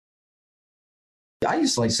I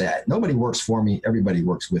used to like to say, nobody works for me, everybody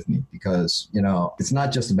works with me, because, it's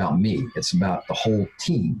not just about me. It's about the whole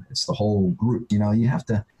team. It's the whole group. You have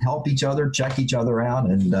to help each other, check each other out,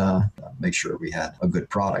 and make sure we had a good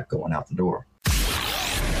product going out the door.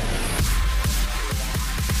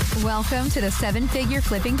 Welcome to the Seven Figure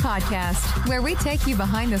Flipping Podcast, where we take you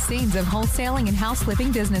behind the scenes of wholesaling and house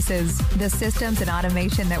flipping businesses. The systems and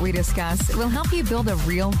automation that we discuss will help you build a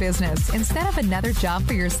real business instead of another job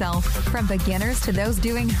for yourself. From beginners to those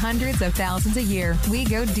doing hundreds of thousands a year, we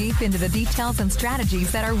go deep into the details and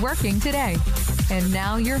strategies that are working today. And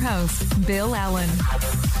now your host, Bill Allen.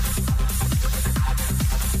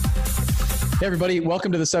 Hey everybody,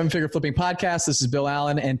 welcome to the Seven Figure Flipping Podcast. This is Bill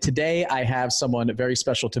Allen, and today I have someone very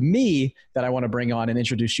special to me that I want to bring on and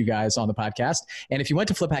introduce you guys on the podcast. And if you went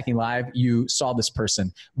to Flip Hacking Live, you saw this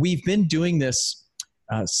person. We've been doing this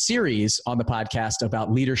series on the podcast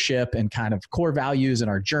about leadership and kind of core values and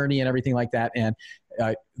our journey and everything like that. And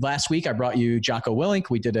last week, I brought you Jocko Willink.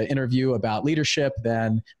 We did an interview about leadership.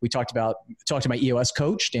 Then we talked to my EOS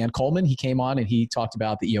coach, Dan Coleman. He came on and he talked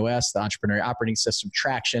about the EOS, the Entrepreneurial Operating System,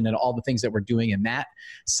 traction, and all the things that we're doing in that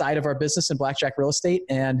side of our business in Blackjack Real Estate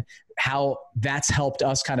and how that's helped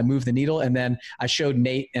us kind of move the needle. And then I showed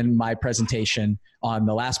Nate in my presentation on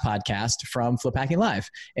the last podcast from Flip Hacking Live.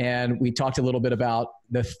 And we talked a little bit about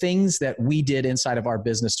the things that we did inside of our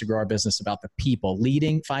business to grow our business, about the people,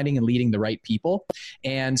 finding and leading the right people.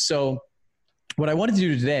 And so what I wanted to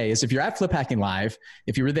do today is, if you're at Flip Hacking Live,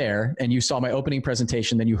 if you were there and you saw my opening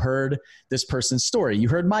presentation, then you heard this person's story. You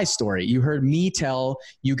heard my story. You heard me tell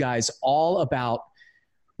you guys all about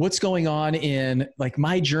what's going on in like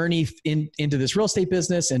my journey into this real estate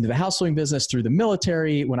business, into the house flipping business, through the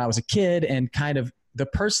military when I was a kid, and kind of the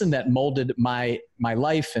person that molded my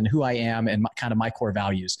life and who I am and kind of my core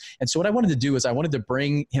values. And so what I wanted to do is I wanted to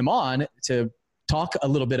bring him on to talk a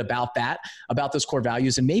little bit about that, about those core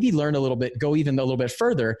values, and maybe learn a little bit, go even a little bit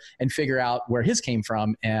further and figure out where his came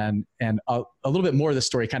from and a little bit more of the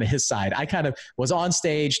story, kind of his side. I kind of was on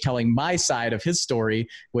stage telling my side of his story,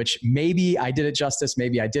 which maybe I did it justice,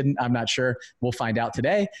 maybe I didn't, I'm not sure. We'll find out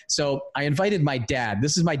today. So I invited my dad.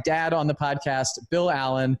 This is my dad on the podcast, Bill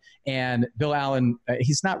Allen. And Bill Allen,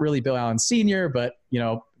 he's not really Bill Allen Sr., but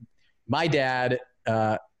my dad,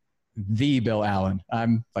 the Bill Allen.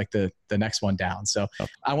 I'm like the next one down. So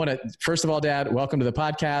I want to, first of all, Dad, welcome to the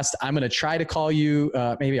podcast. I'm going to try to call you,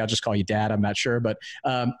 maybe I'll just call you Dad. I'm not sure, but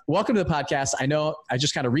welcome to the podcast. I know I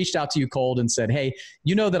just kind of reached out to you cold and said, hey,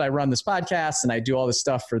 you know that I run this podcast and I do all this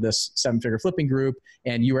stuff for this Seven Figure Flipping group.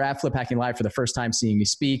 And you were at Flip Hacking Live for the first time seeing me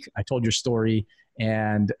speak. I told your story,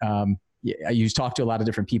 and you talked to a lot of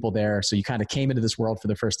different people there. So you kind of came into this world for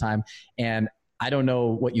the first time. And I don't know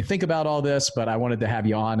what you think about all this, but I wanted to have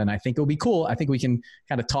you on, and I think it'll be cool. I think we can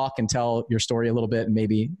kind of talk and tell your story a little bit, and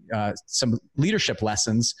maybe some leadership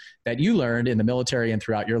lessons that you learned in the military and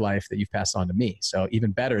throughout your life that you've passed on to me. So even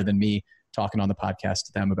better than me talking on the podcast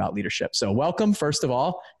to them about leadership. So welcome, first of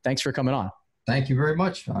all. Thanks for coming on. Thank you very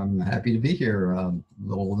much. I'm happy to be here. A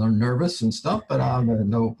little nervous and stuff, but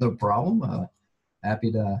no problem.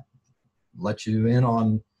 Happy to let you in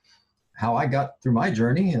on how I got through my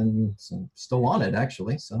journey, and so still on it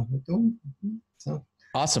actually. So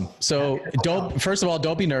awesome. So first of all,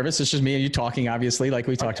 don't be nervous. It's just me and you talking, obviously, like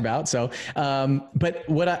we talked about. So,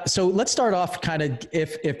 so let's start off kind of,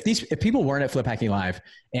 if people weren't at Flip Hacking Live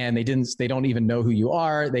and they don't even know who you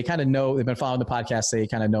are, they kind of know, they've been following the podcast, they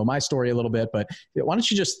kind of know my story a little bit, but why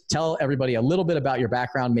don't you just tell everybody a little bit about your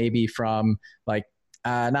background, maybe from like,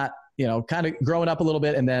 kind of growing up a little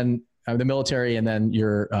bit, and then the military, and then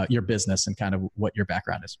your business and kind of what your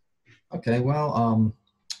background is. Okay. Well,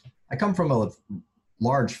 I come from a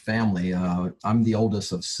large family. I'm the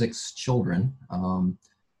oldest of 6 children.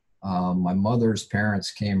 My mother's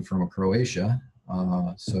parents came from Croatia.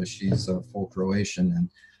 So she's a full Croatian. And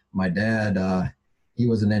my dad, he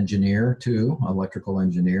was an engineer too, electrical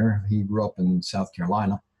engineer. He grew up in South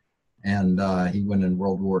Carolina, and he went in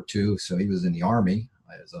World War II. So he was in the Army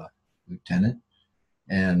as a lieutenant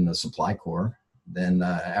and the Supply Corps. Then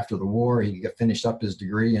after the war, he finished up his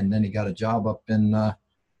degree, and then he got a job up in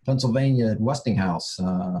Pennsylvania at Westinghouse,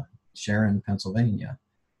 Sharon, Pennsylvania.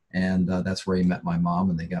 And that's where he met my mom,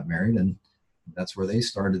 and they got married, and that's where they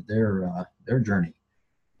started their journey.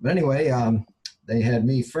 But anyway, they had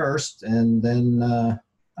me first, and then I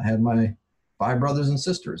had my 5 brothers and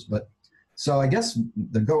sisters. But so I guess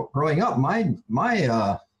growing up, my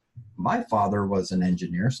father was an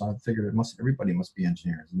engineer, so I figured everybody must be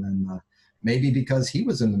engineers. And then maybe because he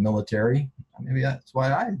was in the military, maybe that's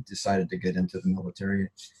why I decided to get into the military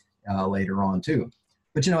later on too.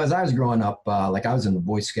 But as I was growing up, like I was in the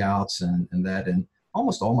Boy Scouts and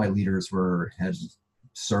almost all my leaders had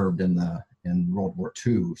served in World War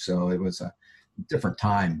II. So it was a different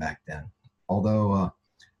time back then. Although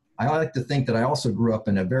I like to think that I also grew up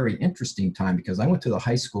in a very interesting time, because I went to the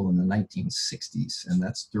high school in the 1960s, and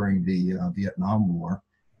that's during the Vietnam War.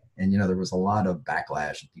 And, there was a lot of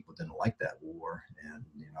backlash, and people didn't like that war. And,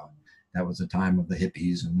 that was a time of the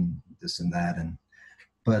hippies and this and that.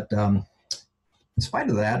 But in spite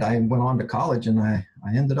of that, I went on to college, and I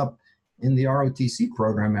ended up in the ROTC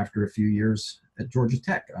program after a few years at Georgia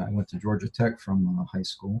Tech. I went to Georgia Tech from high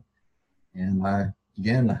school, and I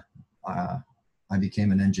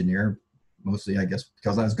became an engineer, mostly, I guess,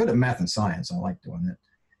 because I was good at math and science. I liked doing it.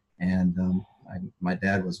 And my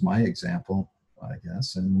dad was my example, I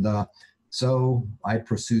guess. And so I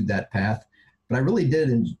pursued that path. But I really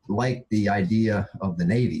did like the idea of the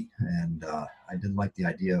Navy, and I did like the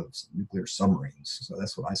idea of nuclear submarines. So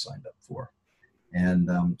that's what I signed up for. And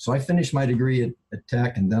so I finished my degree at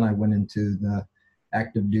Tech, and then I went into the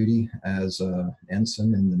active duty as an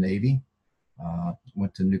ensign in the Navy.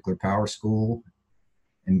 Went to nuclear power school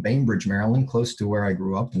in Bainbridge, Maryland, close to where I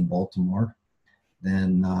grew up in Baltimore.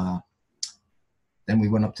 Then we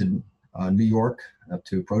went up to New York, up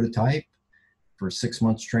to Prototype for 6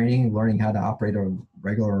 months training, learning how to operate a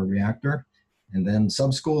regular reactor, and then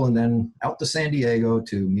sub school, and then out to San Diego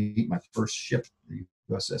to meet my first ship, the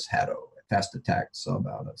USS Haddo, fast attack sub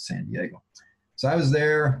out of San Diego. So I was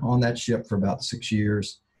there on that ship for about 6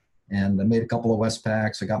 years, and I made a couple of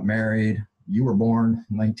Westpacs. I got married. You were born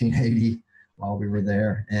in 1980 while we were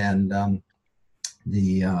there, and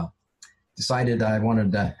decided I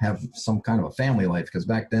wanted to have some kind of a family life, because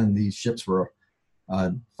back then these ships were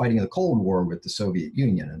fighting the Cold War with the Soviet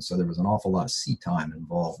Union, and so there was an awful lot of sea time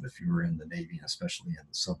involved if you were in the Navy, and especially in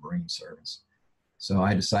the submarine service. So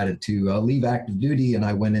I decided to leave active duty, and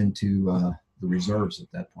I went into the reserves at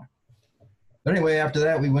that point. But anyway, after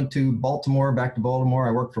that, we went to Baltimore, back to Baltimore.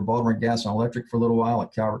 I worked for Baltimore Gas and Electric for a little while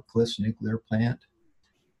at Calvert Cliffs Nuclear Plant.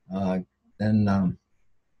 Then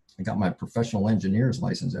I got my professional engineer's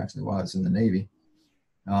license, actually, while I was in the Navy.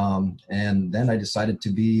 And then I decided to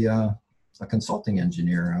be a consulting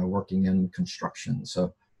engineer working in construction.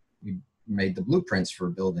 So we made the blueprints for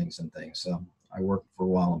buildings and things. So I worked for a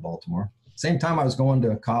while in Baltimore. Same time I was going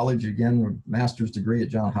to college again, master's degree at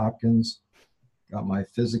Johns Hopkins. Got my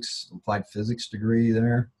applied physics degree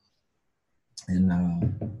there. And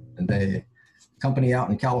the company out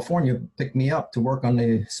in California picked me up to work on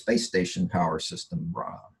the space station power system,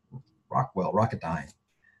 Rockwell, Rocketdyne,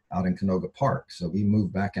 out in Canoga Park. So we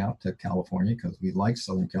moved back out to California because we liked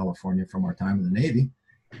Southern California from our time in the Navy.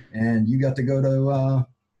 And you got to go to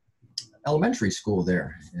elementary school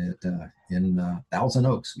there in Thousand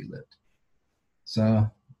Oaks we lived.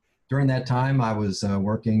 So during that time, I was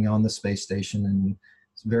working on the space station, and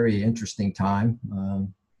it's a very interesting time.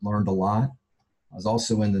 Learned a lot. I was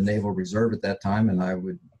also in the Naval Reserve at that time, and I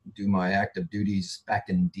would do my active duties back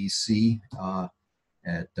in DC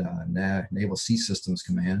at Naval Sea Systems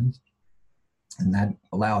Command. And that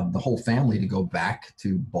allowed the whole family to go back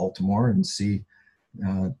to Baltimore and see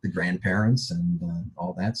the grandparents and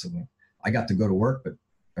all that. So I got to go to work, but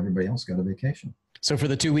everybody else got a vacation. So for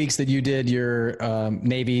the 2 weeks that you did your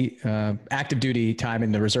Navy active duty time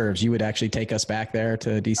in the reserves, you would actually take us back there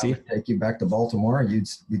to DC? I would take you back to Baltimore. You'd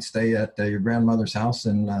stay at your grandmother's house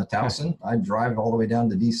in Towson. I'd drive all the way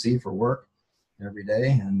down to DC for work every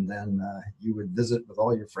day, and then you would visit with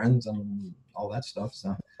all your friends and all that stuff.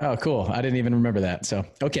 So. Oh, cool! I didn't even remember that. So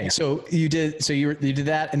okay, so you did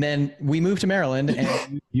that, and then we moved to Maryland,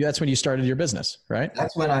 and that's when you started your business, right?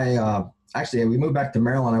 That's when I. Actually, we moved back to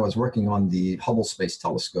Maryland. I was working on the Hubble Space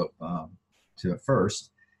Telescope at first,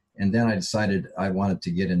 and then I decided I wanted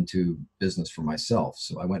to get into business for myself.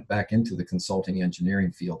 So I went back into the consulting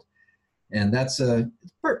engineering field, and that's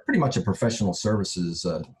pretty much a professional services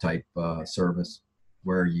type service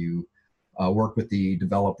where you work with the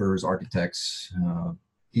developers, architects,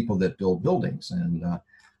 people that build buildings. And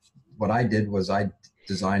what I did was I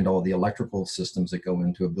designed all the electrical systems that go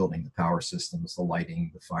into a building, the power systems, the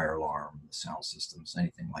lighting, the fire alarm, the sound systems,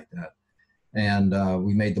 anything like that. And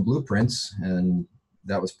we made the blueprints, and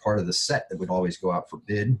that was part of the set that would always go out for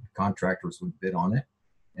bid. Contractors would bid on it,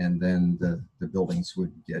 and then the buildings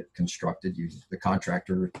would get constructed.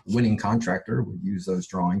 The winning contractor would use those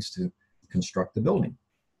drawings to construct the building.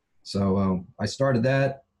 So I started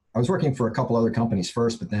that. I was working for a couple other companies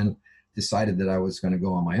first, but then decided that I was going to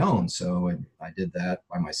go on my own. So I did that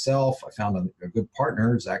by myself. I found a good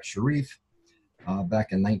partner, Zach Sharif,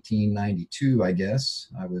 back in 1992, I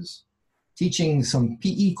guess. I was teaching some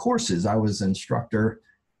PE courses. I was instructor.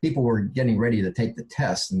 People were getting ready to take the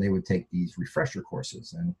test, and they would take these refresher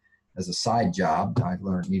courses. And as a side job, I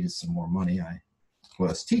needed some more money. I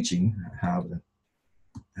was teaching how to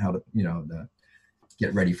to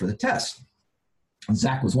get ready for the test. And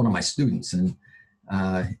Zach was one of my students, and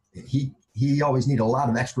he always needed a lot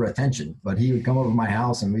of extra attention, but he would come over to my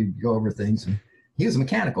house and we'd go over things. And he was a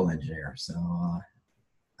mechanical engineer, so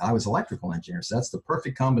I was electrical engineer. So that's the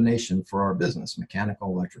perfect combination for our business, mechanical,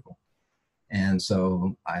 electrical. And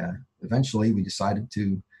so eventually we decided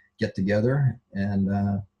to get together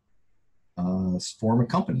and form a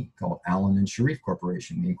company called Allen and Sharif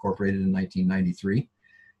Corporation. We incorporated in 1993,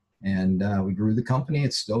 and we grew the company.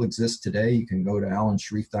 It still exists today. You can go to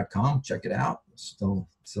allensharif.com, check it out. It's still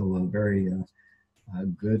a very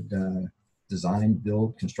good design,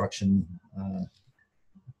 build, construction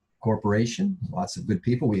corporation. Lots of good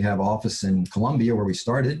people. We have office in Columbia where we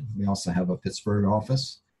started. We also have a Pittsburgh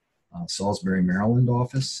office, Salisbury, Maryland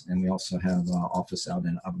office, and we also have an office out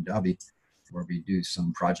in Abu Dhabi where we do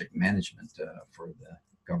some project management for the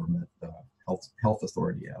government health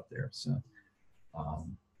authority out there. So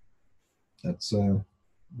that's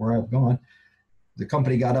where I've gone. The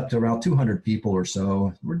company got up to around 200 people or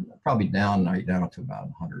so. We're probably down right now to about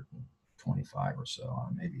 125 or so,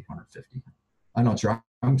 maybe 150. I'm not sure.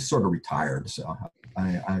 I'm sort of retired, so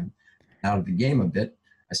I'm out of the game a bit.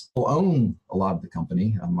 I still own a lot of the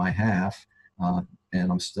company, my half,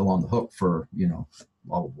 and I'm still on the hook for,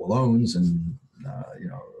 loans and,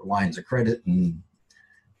 lines of credit and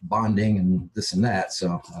bonding and this and that.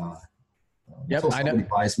 So until somebody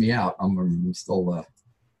buys me out, I'm still...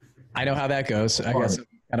 I know how that goes. I got some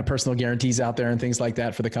kind of personal guarantees out there and things like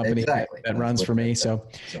that for the company that runs for me. So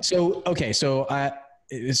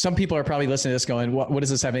some people are probably listening to this going, what does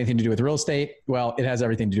this have anything to do with real estate? Well, it has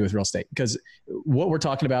everything to do with real estate, because what we're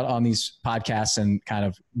talking about on these podcasts and kind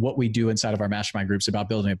of what we do inside of our mastermind groups about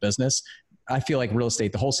building a business, I feel like real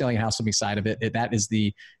estate, the wholesaling and house flipping side of it, that is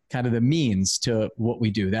the kind of the means to what we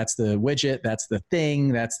do. That's the widget, that's the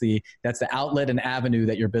thing, that's the outlet and avenue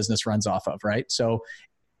that your business runs off of, right? So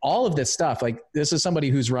all of this stuff, like this is somebody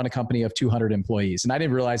who's run a company of 200 employees. And I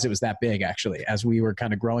didn't realize it was that big, actually. As we were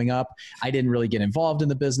kind of growing up, I didn't really get involved in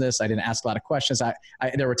the business. I didn't ask a lot of questions.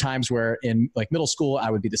 There were times where in like middle school, I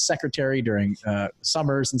would be the secretary during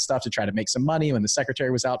summers and stuff to try to make some money when the secretary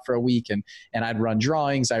was out for a week, and I'd run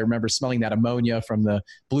drawings. I remember smelling that ammonia from the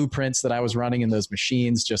blueprints that I was running in those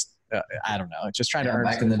machines, just I don't know, just trying to earn.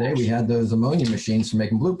 Back in the day, we had those ammonia machines for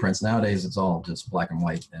making blueprints. Nowadays, it's all just black and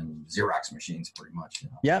white and Xerox machines, pretty much.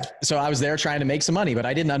 Yeah. So I was there trying to make some money, but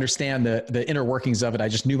I didn't understand the inner workings of it. I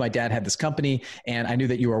just knew my dad had this company, and I knew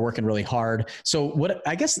that you were working really hard. So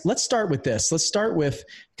I guess let's start with this. Let's start with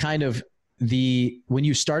kind of when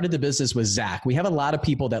you started the business with Zach. We have a lot of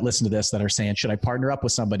people that listen to this that are saying, should I partner up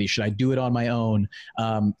with somebody? Should I do it on my own?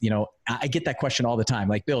 I get that question all the time.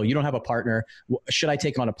 Like, Bill, you don't have a partner. Should I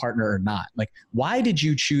take on a partner or not? Like, why did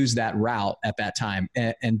you choose that route at that time?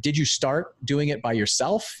 And did you start doing it by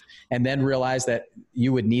yourself and then realize that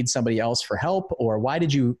you would need somebody else for help? Or why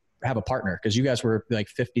did you have a partner? Because you guys were like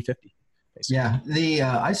 50-50. Basically.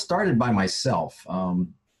 Yeah, I started by myself,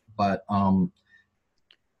 but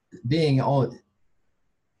being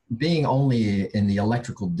only in the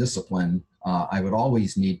electrical discipline, I would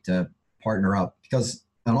always need to partner up, because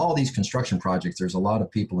on all these construction projects, there's a lot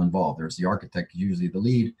of people involved. There's the architect, usually the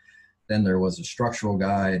lead. Then there was a structural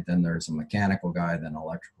guy. Then there's a mechanical guy, then an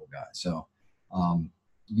electrical guy. So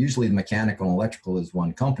usually the mechanical and electrical is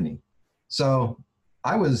one company. So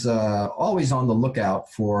I was always on the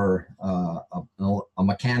lookout for a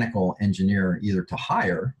mechanical engineer, either to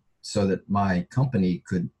hire so that my company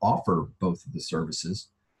could offer both of the services,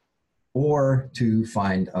 or to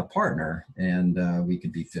find a partner and we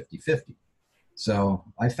could be 50-50. So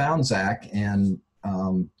I found Zach, and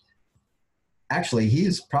actually he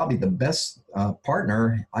is probably the best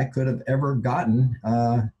partner I could have ever gotten.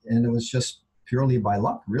 And it was just purely by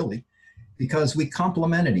luck, really, because we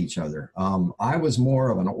complemented each other. I was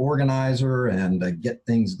more of an organizer and a get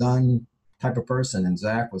things done type of person, and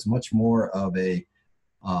Zach was much more of a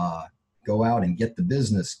go out and get the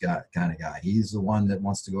business guy kind of guy. He's the one that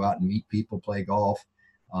wants to go out and meet people, play golf.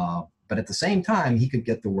 But at the same time, he could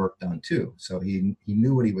get the work done too. So he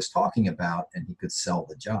knew what he was talking about, and he could sell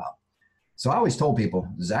the job. So I always told people,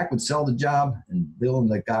 Zach would sell the job and Bill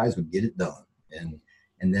and the guys would get it done.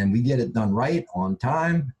 And then we get it done right on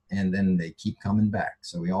time, and then they keep coming back.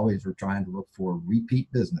 So we always were trying to look for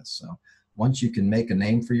repeat business. So once you can make a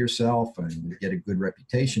name for yourself and get a good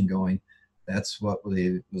reputation going, that's what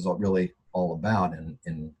it was really all about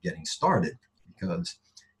in getting started, because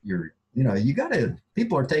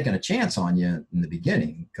people are taking a chance on you in the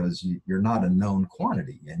beginning because you're not a known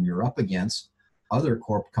quantity, and you're up against other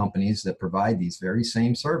corp companies that provide these very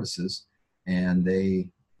same services, and they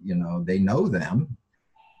know them,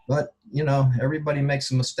 but everybody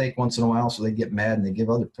makes a mistake once in a while, so they get mad and they give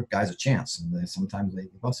other guys a chance, and sometimes they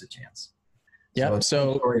give us a chance. Yeah.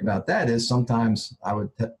 So the story about that is sometimes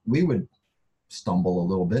we would stumble a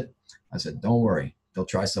little bit. I said, don't worry, they'll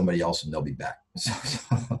try somebody else and they'll be back. So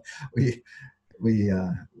we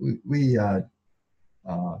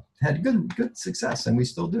had good success, and we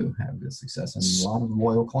still do have good success and a lot of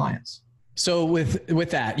loyal clients. So with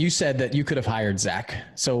that, you said that you could have hired Zach.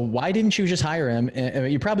 So why didn't you just hire him?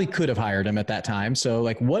 You probably could have hired him at that time. So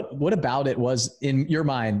like, what about it was in your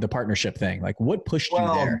mind the partnership thing? Like, what pushed you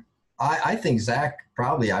there? I think Zach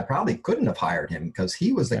I probably couldn't have hired him because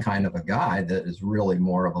he was the kind of a guy that is really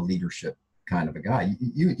more of a leadership kind of a guy.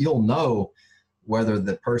 You'll know whether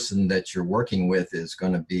the person that you're working with is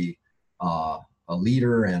going to be a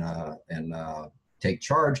leader and take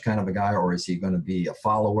charge kind of a guy, or is he going to be a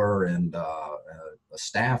follower and a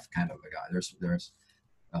staff kind of a guy?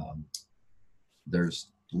 There's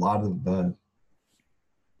a lot of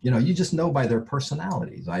you just know by their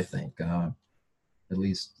personalities. I think at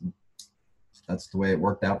least that's the way it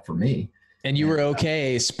worked out for me. And you were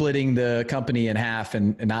okay splitting the company in half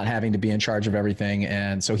and not having to be in charge of everything.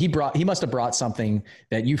 And so he must have brought something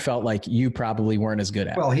that you felt like you probably weren't as good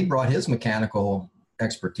at. Well, he brought his mechanical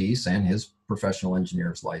expertise and his professional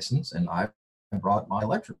engineer's license, and I brought my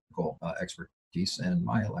electrical expertise and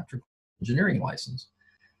my electrical engineering license.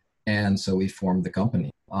 And so we formed the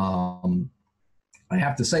company. I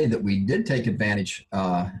have to say that we did take advantage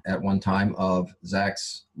at one time of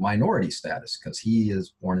Zach's minority status because he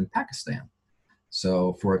is born in Pakistan.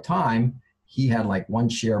 So for a time, he had like 1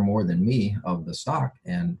 share more than me of the stock,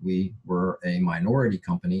 and we were a minority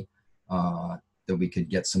company that we could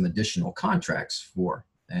get some additional contracts for.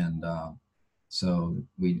 And so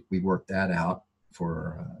we worked that out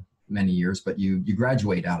for many years, but you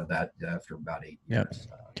graduate out of that after about 8 years.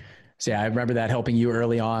 Yep. So yeah, I remember that helping you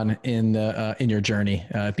early on in your journey,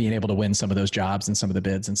 being able to win some of those jobs and some of the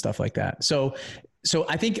bids and stuff like that. So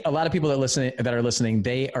I think a lot of people that are listening,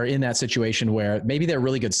 they are in that situation where maybe they're a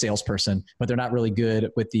really good salesperson, but they're not really good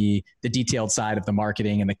with the detailed side of the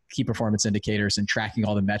marketing and the key performance indicators and tracking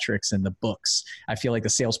all the metrics and the books. I feel like the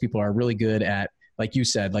salespeople are really good at, like you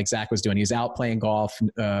said, like Zach was doing. He's out playing golf,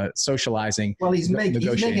 socializing. Well, he's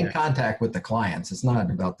making contact with the clients. It's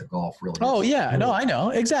not about the golf, really. Oh yeah, no, I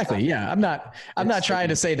know exactly. Yeah, I'm not trying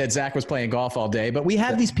to say that Zach was playing golf all day, but we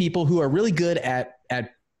have these people who are really good at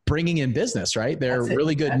bringing in business, right? They're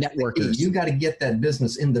really good networkers. You got to get that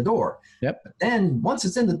business in the door. Yep. But then once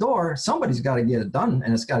it's in the door, somebody's got to get it done,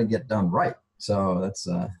 and it's got to get done right. So that's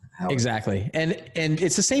how exactly. And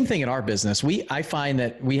it's the same thing in our business. I find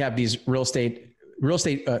that we have these real estate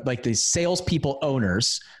like these salespeople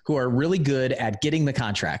owners who are really good at getting the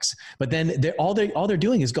contracts, but then all they're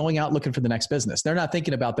doing is going out looking for the next business. They're not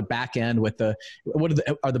thinking about the back end with what do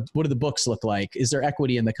the books look like? Is there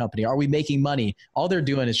equity in the company? Are we making money? All they're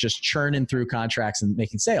doing is just churning through contracts and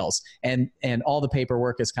making sales, and all the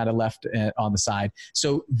paperwork is kind of left on the side.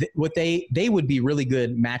 So what they would be really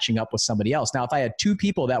good matching up with somebody else. Now, if I had 2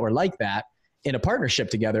 people that were like that in a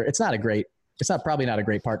partnership together, it's probably not a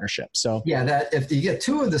great partnership. So yeah, that if you get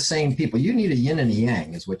 2 of the same people, you need a yin and a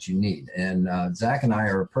yang is what you need. And Zach and I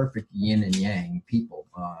are a perfect yin and yang people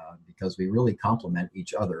because we really complement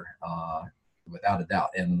each other without a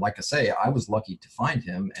doubt. And like I say, I was lucky to find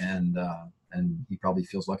him, and he probably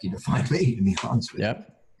feels lucky to find me, to be honest with you.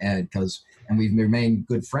 And we've remained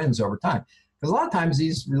good friends over time. Because a lot of times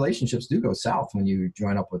these relationships do go south when you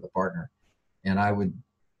join up with a partner. And I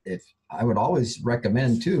would always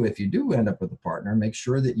recommend too, if you do end up with a partner, make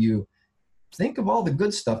sure that you think of all the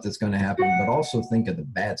good stuff that's going to happen, but also think of the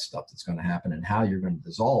bad stuff that's going to happen and how you're going to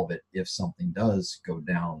dissolve it if something does go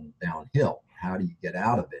downhill. How do you get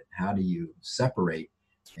out of it? How do you separate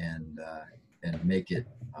and make it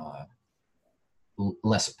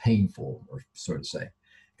less painful, or so to say?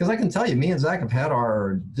 Because I can tell you, me and Zach have had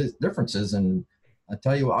our differences, and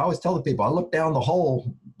I always tell the people, I look down the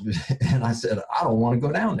hole and I said, I don't want to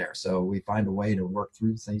go down there. So we find a way to work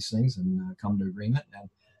through these things and come to agreement, and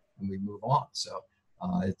we move on. So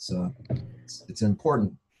it's an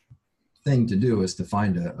important thing to do, is to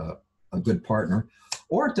find a good partner,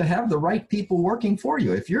 or to have the right people working for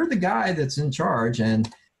you. If you're the guy that's in charge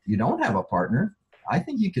and you don't have a partner, I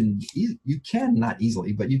think you can not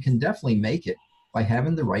easily, but you can definitely make it by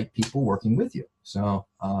having the right people working with you. So,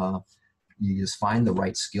 you just find the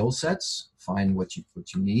right skill sets, find what you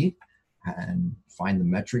need, and find the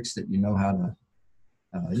metrics that you know how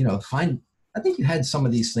to, find. I think you had some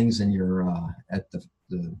of these things in your at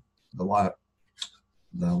the lot.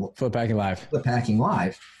 Flip Packing Live. Flip Packing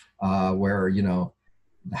Live, where, you know,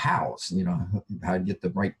 the hows, you know, how to get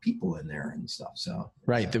the right people in there and stuff. So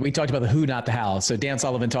right. We talked about the who, not the how. So Dan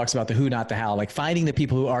Sullivan talks about the who, not the how, like finding the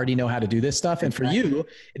people who already know how to do this stuff. And for you,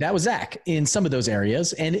 that was Zach in some of those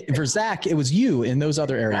areas. And for Zach, it was you in those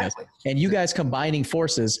other areas. Exactly. And you guys combining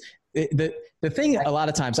forces. The thing a lot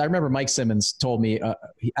of times, I remember Mike Simmons told me,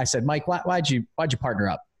 I said, Mike, why'd you partner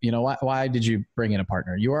up? You know, why did you bring in a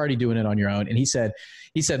partner? You were already doing it on your own. And he said,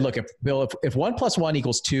 look, if 1 + 1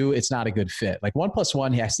 = 2, it's not a good fit. Like 1 +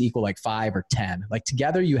 1 has to equal like 5 or 10. Like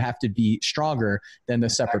together you have to be stronger than the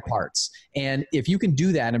separate parts. And if you can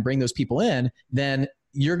do that and bring those people in, then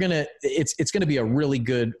it's going to be a really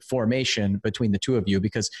good formation between the two of you,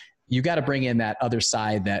 because you got to bring in that other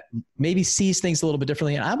side that maybe sees things a little bit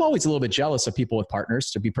differently. And I'm always a little bit jealous of people with partners,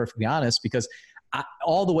 to be perfectly honest, because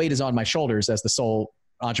all the weight is on my shoulders as the sole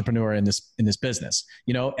entrepreneur in this business.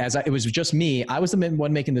 You know, it was just me. I was the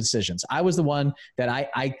one making the decisions. I was the one that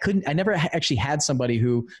I never actually had somebody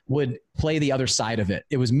who would play the other side of it.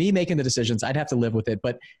 It was me making the decisions. I'd have to live with it.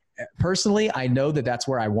 But personally, I know that that's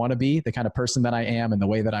where I want to be, the kind of person that I am and the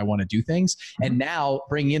way that I want to do things. And now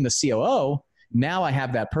bringing in the COO, now I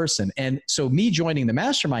have that person. And so me joining the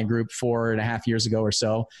mastermind group 4.5 years ago or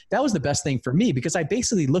so, that was the best thing for me, because I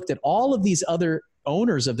basically looked at all of these other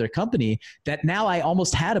owners of their company that now I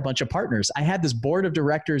almost had a bunch of partners. I had this board of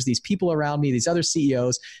directors, these people around me, these other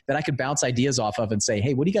CEOs that I could bounce ideas off of and say,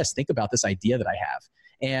 hey, what do you guys think about this idea that I have?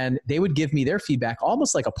 And they would give me their feedback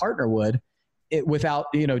almost like a partner would, without,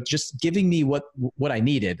 you know, just giving me what I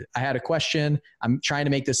needed. I had a question, I'm trying to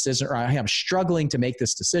make this decision, or I'm struggling to make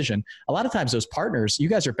this decision. A lot of times those partners, you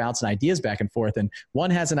guys are bouncing ideas back and forth, and one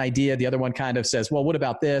has an idea, the other one kind of says, well, what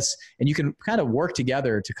about this? And you can kind of work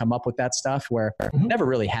together to come up with that stuff, where I never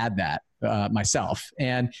really had that myself.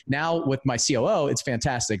 And now with my COO, it's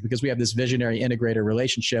fantastic because we have this visionary integrator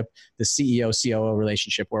relationship, the CEO, COO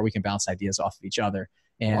relationship, where we can bounce ideas off of each other.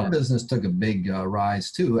 And our business took a big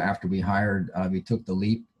rise too after we hired. We took the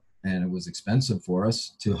leap, and it was expensive for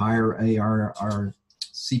us to hire our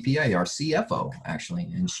CPA, our CFO actually,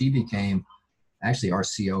 and she became actually our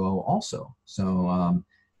COO also. So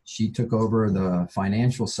she took over the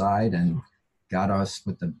financial side and got us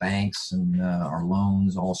with the banks and our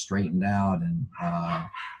loans all straightened out. And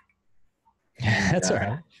that's all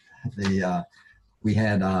right. We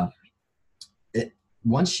had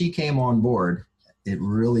once she came on board, it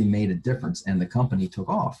really made a difference, and the company took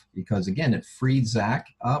off because, again, it freed Zach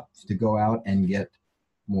up to go out and get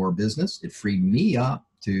more business. It freed me up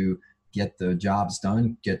to get the jobs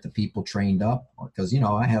done, get the people trained up, because, you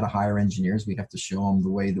know, I had to hire engineers. We have to show them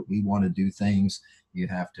the way that we want to do things. You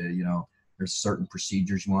have to, you know, there's certain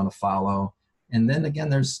procedures you want to follow. And then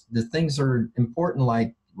again, there's the things that are important,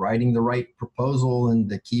 like writing the right proposal and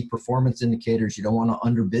the key performance indicators. You don't want to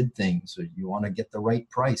underbid things, or you want to get the right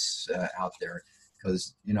price out there.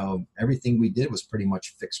 Because, you know, everything we did was pretty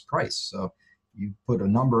much fixed price. So you put a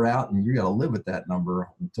number out and you got to live with that number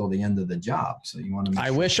until the end of the job. So you want to make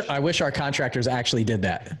I wish our contractors actually did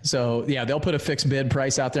that. So yeah, they'll put a fixed bid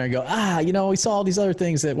price out there and go, you know, we saw all these other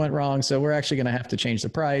things that went wrong, so we're actually going to have to change the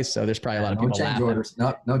price. So there's probably a lot of people laughing. Orders.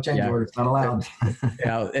 No change orders, not allowed.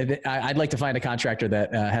 I'd like to find a contractor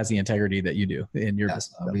that has the integrity that you do in your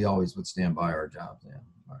business. We always would stand by our jobs. Yeah.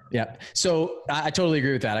 Yeah. So I totally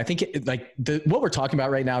agree with that. I think what we're talking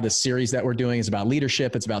about right now, this series that we're doing, is about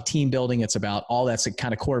leadership. It's about team building. It's about all that's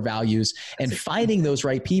kind of core values and finding those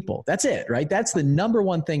right people. That's it, right? That's the number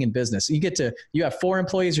one thing in business. You have 4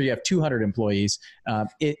 employees or you have 200 employees.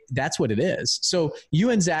 That's what it is. So you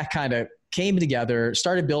and Zach kind of came together,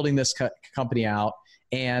 started building this company out,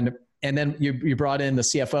 and then you brought in the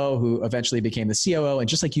CFO, who eventually became the COO. And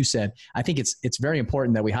just like you said, I think it's very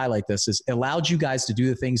important that we highlight this. Is it allowed you guys to do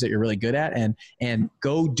the things that you're really good at and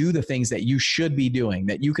go do the things that you should be doing,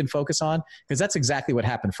 that you can focus on. Because that's exactly what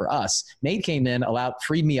happened for us. Nate came in,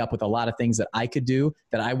 freed me up with a lot of things that I could do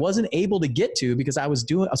that I wasn't able to get to because I was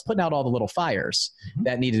putting out all the little fires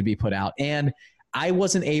that needed to be put out. And I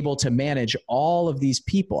wasn't able to manage all of these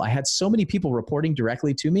people. I had so many people reporting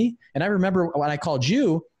directly to me. And I remember when I called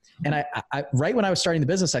you, and I right when I was starting the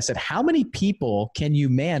business, I said, how many people can you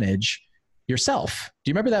manage yourself?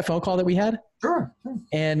 Do you remember that phone call that we had? Sure.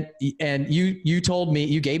 And you told me,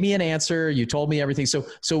 you gave me an answer, you told me everything. So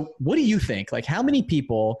what do you think? Like, how many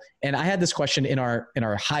people, and I had this question in our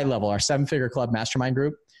high level, our 7-figure club mastermind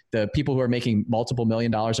group, the people who are making multiple $1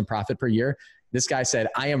 million in profit per year. This guy said,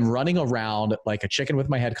 I am running around like a chicken with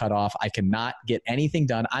my head cut off. I cannot get anything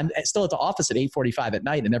done. I'm still at the office at 8:45 at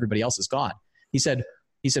night and everybody else is gone. He said,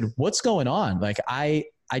 what's going on? Like, I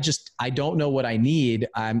don't know what I need.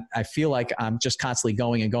 I feel like I'm just constantly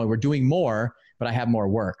going and going. We're doing more, but I have more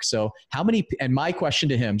work. So how many, and my question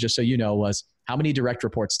to him, just so you know, was how many direct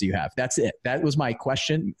reports do you have? That's it. That was my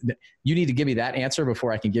question. You need to give me that answer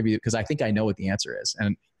before I can give you, because I think I know what the answer is.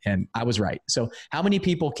 And I was right. So how many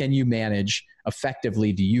people can you manage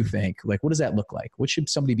effectively, do you think? Like, what does that look like? What should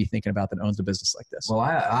somebody be thinking about that owns a business like this? Well,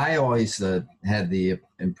 I always had the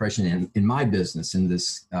impression in my business, in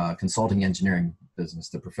this consulting engineering business,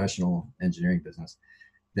 the professional engineering business,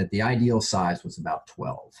 that the ideal size was about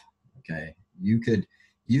 12. Okay.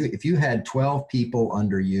 If you had 12 people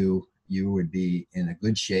under you, you would be in a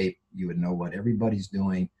good shape. You would know what everybody's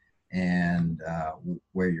doing and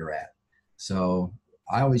where you're at. So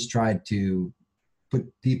I always tried to put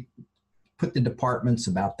the departments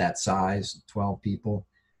about that size, 12 people.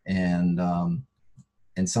 And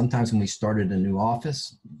sometimes when we started a new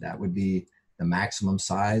office, that would be the maximum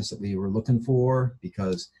size that we were looking for,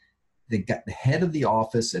 because the head of the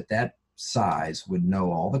office at that size would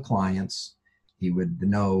know all the clients. He would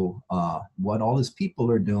know what all his people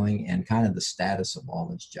are doing and kind of the status of all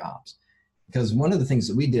his jobs. Because one of the things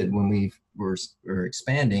that we did when we were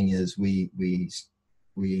expanding is we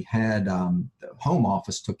had the home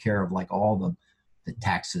office took care of like all the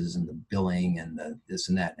taxes and the billing and the this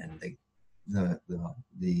and that, and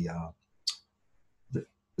the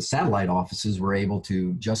satellite offices were able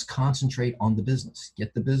to just concentrate on the business,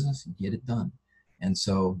 get the business, and get it done. And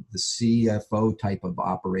so the CFO type of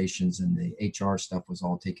operations and the HR stuff was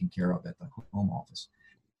all taken care of at the home office.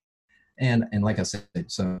 And like I said,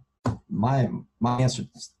 so my answer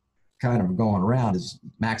kind of going around is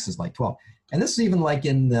max is like 12. And this is even like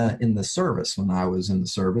in the service. When I was in the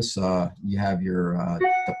service, you have your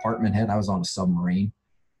department head. I was on a submarine.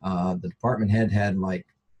 The department head had like,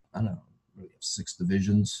 I don't know, 6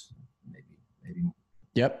 divisions, maybe.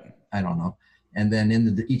 Yep. I don't know. And then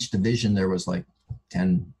in each division, there was like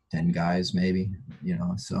 10 guys, maybe,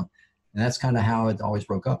 so, and that's kind of how it always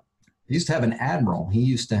broke up. I used to have an admiral. He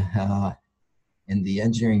used to, in the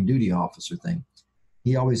engineering duty officer thing,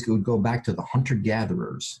 he always would go back to the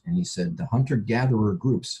hunter-gatherers. And he said the hunter-gatherer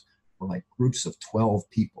groups were like groups of 12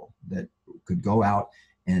 people that could go out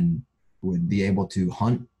and would be able to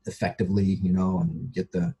hunt effectively, and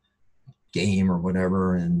get the game or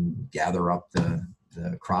whatever and gather up the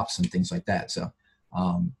crops and things like that. So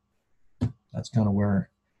that's kind of where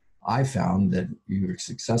I found that you were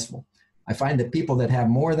successful. I find that people that have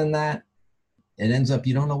more than that, it ends up,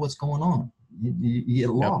 you don't know what's going on. You get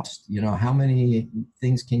lost. Yep. How many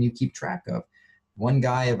things can you keep track of? One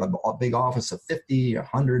guy of a big office of 50,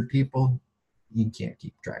 100 people, he can't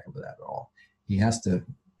keep track of that at all. He has to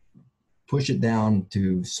push it down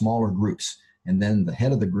to smaller groups, and then the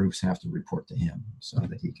head of the groups have to report to him so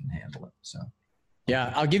that he can handle it. So.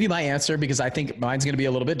 Yeah, I'll give you my answer because I think mine's going to be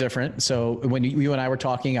a little bit different. So when you and I were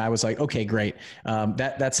talking, I was like, okay, great.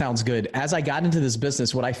 That sounds good. As I got into this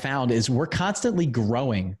business, what I found is we're constantly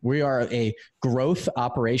growing. We are a growth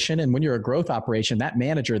operation. And when you're a growth operation, that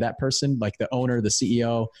manager, that person, like the owner, the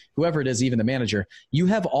CEO, whoever it is, even the manager, you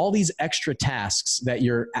have all these extra tasks that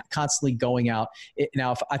you're constantly going out.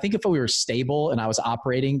 Now, I think if we were stable and I was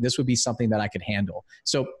operating, this would be something that I could handle.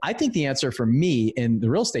 So I think the answer for me in the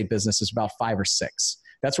real estate business is about 5 or 6.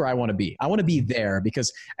 That's where I want to be. I want to be there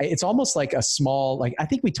because it's almost like a small, like, I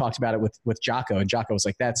think we talked about it with Jocko, and Jocko was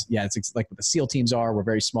like, it's like what the SEAL teams are. We're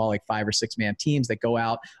very small, like 5 or 6 man teams that go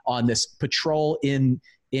out on this patrol in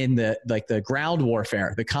the ground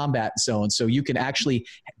warfare, the combat zone. So you can actually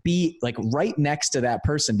be like right next to that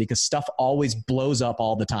person because stuff always blows up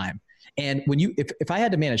all the time. And when if I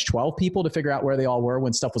had to manage 12 people to figure out where they all were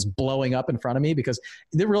when stuff was blowing up in front of me, because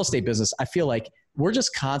the real estate business, I feel like we're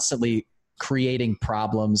just constantly creating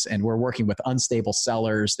problems and we're working with unstable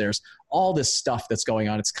sellers. There's all this stuff that's going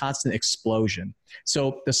on. It's constant explosion.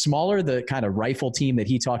 So the smaller the kind of rifle team that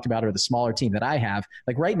he talked about, or the smaller team that I have,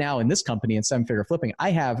 like right now in this company in 7-figure flipping, I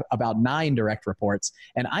have about 9 direct reports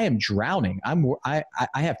and I am drowning. I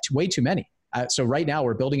have way too many. So right now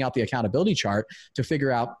we're building out the accountability chart to figure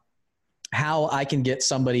out how I can get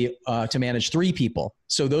somebody to manage 3 people.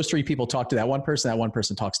 So those 3 people talk to that one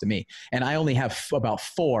person talks to me. And I only have about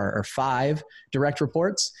 4 or 5 direct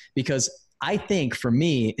reports because I think for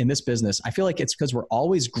me in this business, I feel like it's because we're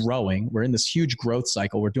always growing. We're in this huge growth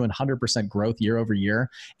cycle. We're doing 100% growth year over year.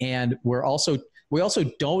 And we also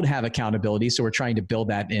don't have accountability. So we're trying to build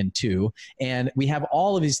that in too. And we have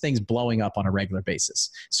all of these things blowing up on a regular basis.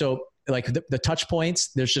 So like the touch points,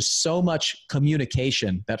 there's just so much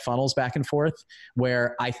communication that funnels back and forth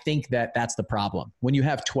where I think that's the problem. When you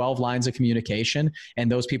have 12 lines of communication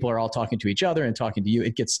and those people are all talking to each other and talking to you,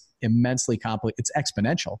 it gets immensely complicated. It's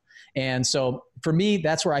exponential. And so for me,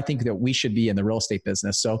 that's where I think that we should be in the real estate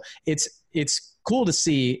business. So it's cool to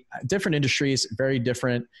see different industries, very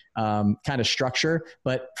different kind of structure.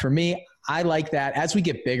 But for me, I like that as we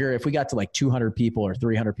get bigger, if we got to like 200 people or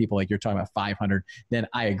 300 people, like you're talking about 500, then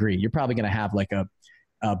I agree. You're probably going to have like a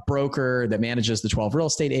broker that manages the 12 real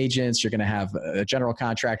estate agents. You're going to have a general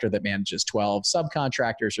contractor that manages 12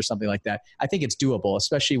 subcontractors or something like that. I think it's doable,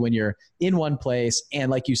 especially when you're in one place.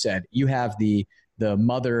 And like you said, you have the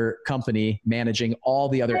mother company managing all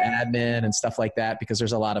the other admin and stuff like that, because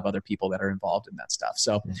there's a lot of other people that are involved in that stuff.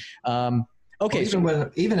 So, okay.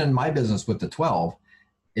 Well, even in my business with the 12,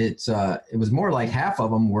 it was more like half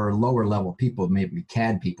of them were lower level people, maybe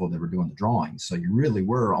CAD people that were doing the drawings. So you really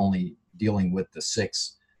were only dealing with the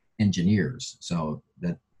 6 engineers. So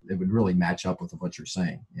that it would really match up with what you're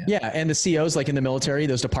saying. Yeah. And the COs, like in the military,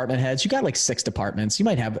 those department heads, you got like 6 departments. You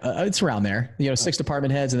might have, it's around there, 6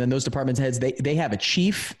 department heads. And then those department heads, they have a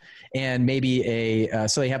chief and maybe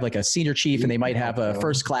so they have like a senior chief, and they might have a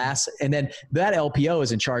first class. And then that LPO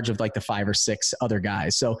is in charge of like the 5 or 6 other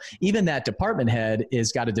guys. So even that department head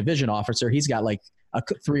is got a division officer. He's got like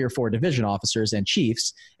 3 or 4 division officers and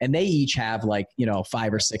chiefs, and they each have like,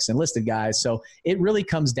 5 or 6 enlisted guys. So it really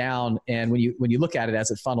comes down. And when you look at it as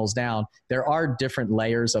it funnels down, there are different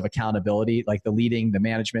layers of accountability, like the leading, the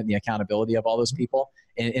management, and the accountability of all those people.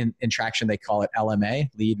 In Traction, they call it LMA,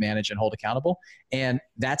 lead, manage, and hold accountable. And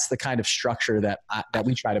that's the kind of structure that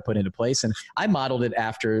we try to put into place. And I modeled it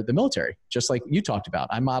after the military, just like you talked about.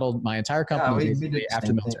 I modeled my entire company after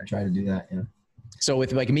the military. Try to do that, yeah. So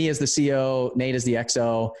with like me as the CO, Nate as the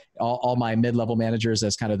XO, all my mid-level managers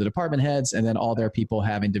as kind of the department heads, and then all their people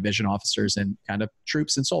having division officers and kind of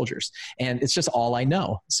troops and soldiers. And it's just all I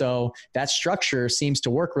know. So that structure seems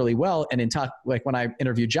to work really well. And like when I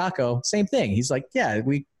interviewed Jocko, same thing. He's like, yeah,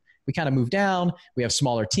 we kind of move down. We have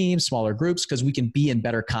smaller teams, smaller groups, because we can be in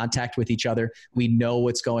better contact with each other. We know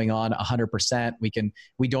what's going on 100%.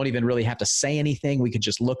 We don't even really have to say anything. We could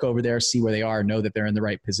just look over there, see where they are, know that they're in the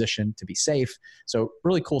right position to be safe. So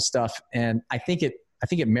really cool stuff. And I think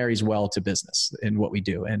it marries well to business in what we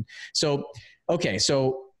do. And so, okay.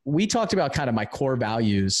 So we talked about kind of my core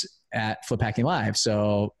values at Flip Hacking Live.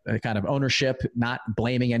 So kind of ownership, not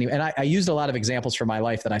blaming anyone. And I used a lot of examples from my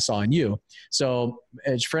life that I saw in you. So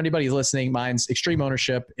for anybody listening, mine's extreme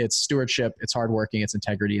ownership, it's stewardship, it's hardworking, it's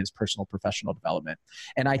integrity, it's personal, professional development.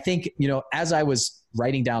 And I think, as I was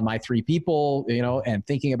writing down my 3 people, and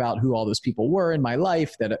thinking about who all those people were in my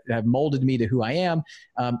life that have molded me to who I am,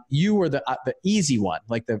 you were the easy one.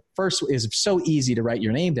 Like the first is so easy to write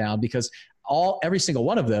your name down, because every single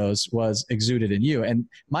one of those was exuded in you. And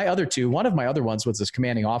my other 2, one of my other ones was this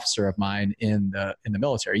commanding officer of mine in the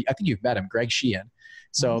military. I think you've met him, Greg Sheehan.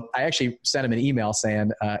 So I actually sent him an email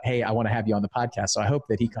saying, hey, I want to have you on the podcast. So I hope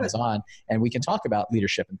that he comes on and we can talk about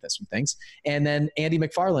leadership and some things. And then Andy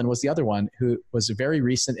McFarland was the other one who was very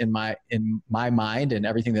recent in my mind and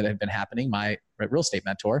everything that had been happening, my real estate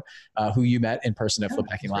mentor, who you met in person at Flip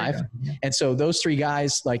Hacking Live. Yeah. And so those 3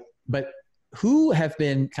 guys, but who have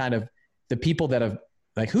been kind of the people that have,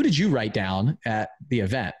 who did you write down at the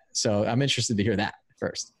event? So I'm interested to hear that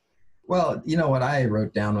first. Well, what I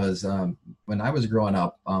wrote down was when I was growing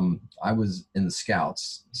up, I was in the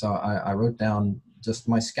Scouts. So I wrote down just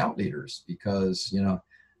my Scout leaders because,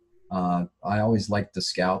 I always liked the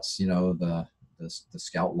Scouts, the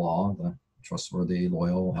Scout law, the trustworthy,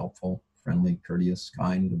 loyal, helpful, friendly, courteous,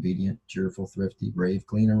 kind, obedient, cheerful, thrifty, brave,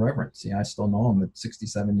 clean, and reverent. See, I still know them at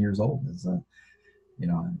 67 years old.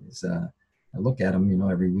 I look at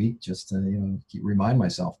them, every week just to, remind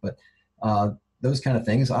myself. But those kind of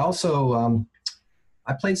things. I also,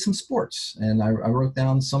 I played some sports, and I wrote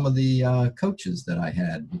down some of the coaches that I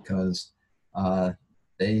had because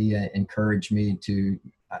they encouraged me to,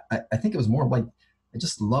 I think it was more like, I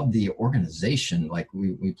just loved the organization. Like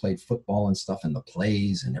we played football and stuff in the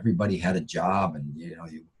plays, and everybody had a job, and,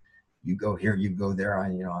 you go here, you go there.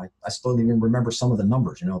 I still even remember some of the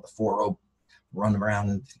numbers, the 4-0 run around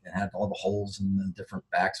and had all the holes, and the different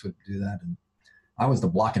backs would do that. And I was the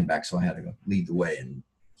blocking back, so I had to go lead the way and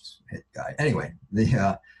just hit guy. Anyway,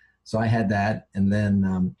 so I had that, and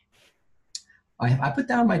then I put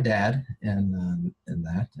down my dad and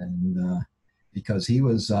that, and because he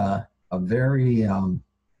was a very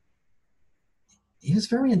he was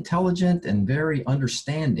very intelligent and very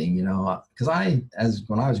understanding, because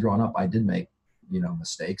when I was growing up, I did make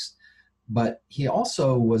mistakes. But he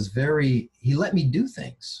also was he let me do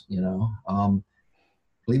things,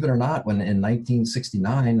 believe it or not, when in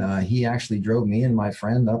 1969, he actually drove me and my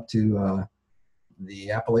friend up to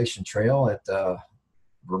the Appalachian Trail at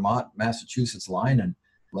Vermont, Massachusetts line and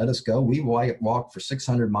let us go. We walked for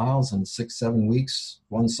 600 miles in 6-7 weeks,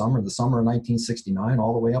 one summer, the summer of 1969,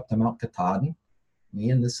 all the way up to Mount Katahdin. me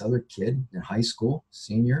and this other kid in high school,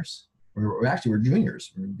 seniors. We're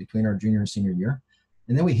juniors. We're between our junior and senior year.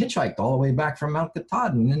 And then we hitchhiked all the way back from Mount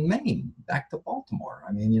Katahdin in Maine back to Baltimore.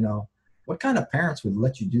 I mean, what kind of parents would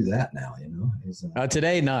let you do that now,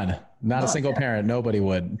 Today, none. Not a single parent. Nobody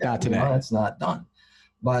would. Yeah, not today. That's not done.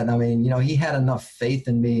 But I mean, he had enough faith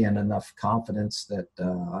in me and enough confidence that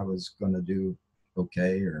I was going to do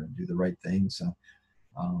okay or do the right thing. So,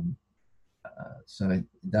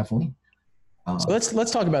 definitely. So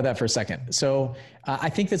let's talk about that for a second. So I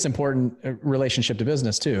think that's important relationship to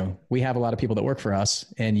business too. We have a lot of people that work for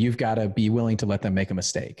us, and you've got to be willing to let them make a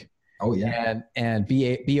mistake. Oh yeah. And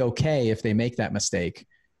be okay if they make that mistake,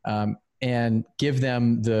 and give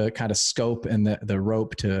them the kind of scope and the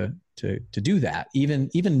rope to do that, even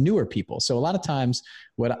newer people. So a lot of times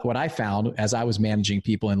what I found as I was managing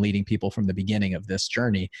people and leading people from the beginning of this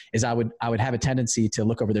journey is I would have a tendency to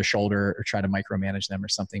look over their shoulder or try to micromanage them or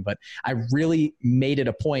something. But I really made it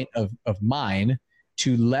a point of mine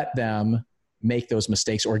to let them make those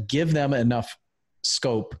mistakes or give them enough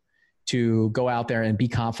scope to go out there and be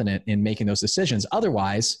confident in making those decisions.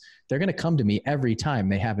 Otherwise, they're going to come to me every time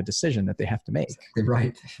they have a decision that they have to make. Exactly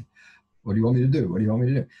right. What do you want me to do? What do you want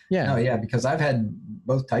me to do? Yeah. No, yeah, because I've had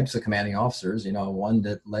both types of commanding officers, one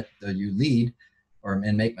that let you lead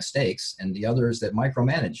and make mistakes, and the others that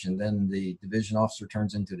micromanage. And then the division officer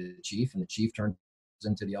turns into the chief, and the chief turns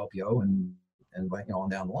into the LPO, and on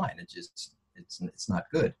down the line. It's not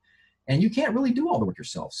good. And you can't really do all the work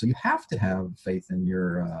yourself. So you have to have faith in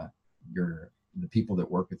the people that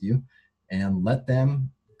work with you and let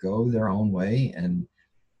them go their own way. And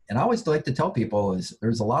I always like to tell people is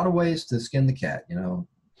there's a lot of ways to skin the cat.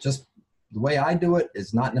 Just the way I do it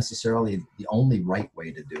is not necessarily the only right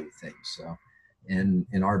way to do things. So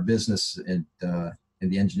in our business, in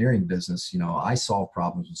the engineering business, I solve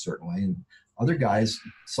problems in a certain way, and other guys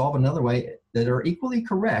solve another way that are equally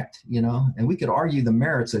correct, and we could argue the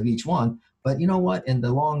merits of each one, but you know what, in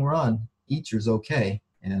the long run, each is okay.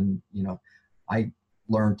 And, I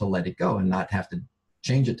learned to let it go and not have to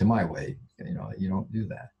change it to my way. You don't do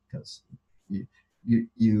that because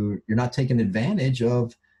you're not taking advantage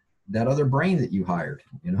of that other brain that you hired,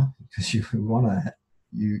 because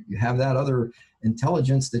you have that other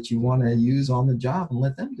intelligence that you want to use on the job and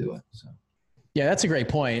let them do it. So. Yeah, that's a great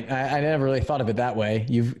point. I never really thought of it that way.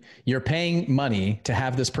 You're paying money to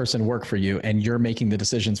have this person work for you, and you're making the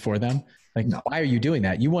decisions for them. No. Why are you doing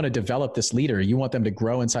that? You want to develop this leader. You want them to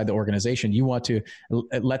grow inside the organization. You want to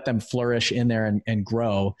let them flourish in there and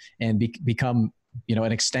grow and become,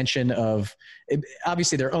 an extension of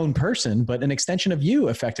obviously their own person, but an extension of you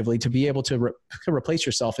effectively to be able to replace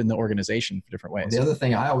yourself in the organization for different ways. The other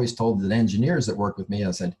thing I always told the engineers that work with me,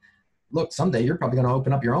 I said, look, someday you're probably going to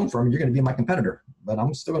open up your own firm and you're going to be my competitor, but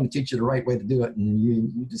I'm still going to teach you the right way to do it. And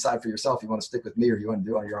you decide for yourself, you want to stick with me or you want to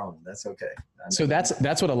do it on your own. That's okay. So that's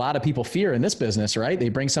what a lot of people fear in this business, right? They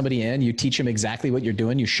bring somebody in, you teach them exactly what you're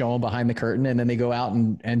doing, you show them behind the curtain, and then they go out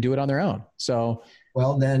and do it on their own. So,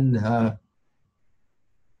 well, then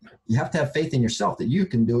you have to have faith in yourself that you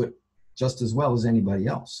can do it just as well as anybody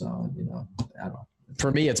else. So, I don't know. For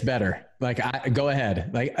me, it's better. Go ahead.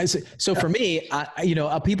 So for me,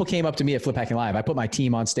 people came up to me at Flip Hacking Live. I put my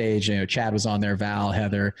team on stage. Chad was on there, Val,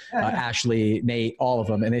 Heather, Ashley, Nate, all of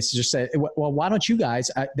them. And they just said, well, why don't you guys,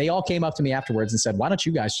 they all came up to me afterwards and said, why don't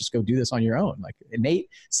you guys just go do this on your own? And Nate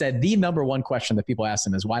said the number one question that people ask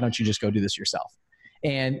him is, why don't you just go do this yourself?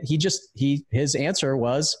 And his answer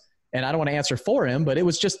was, and I don't want to answer for him, but it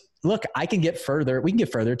was just, look, we can get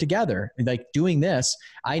further together. Doing this,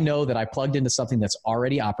 I know that I plugged into something that's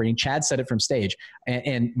already operating. Chad said it from stage,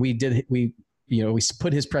 and we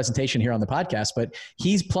put his presentation here on the podcast, but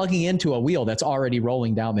he's plugging into a wheel that's already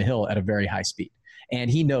rolling down the hill at a very high speed. And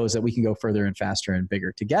he knows that we can go further and faster and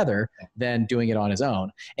bigger together than doing it on his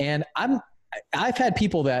own. And I've had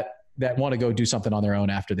people that want to go do something on their own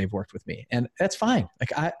after they've worked with me. And that's fine.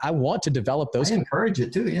 I want to develop those. I encourage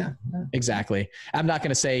it too. Yeah. Exactly. I'm not going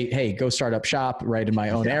to say, hey, go start up shop right in my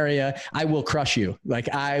own area. I will crush you.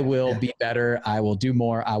 I will be better. I will do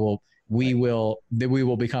more. We will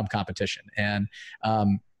become competition. And,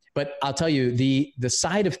 but I'll tell you the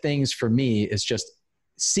side of things for me is just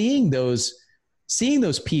seeing those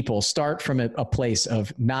people start from a place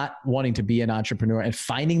of not wanting to be an entrepreneur and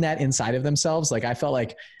finding that inside of themselves. I felt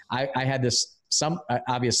like I had this,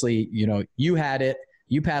 obviously, you had it,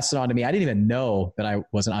 you passed it on to me. I didn't even know that I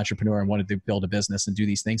was an entrepreneur and wanted to build a business and do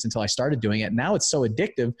these things until I started doing it. Now it's so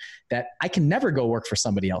addictive that I can never go work for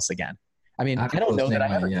somebody else again. I mean, I don't know that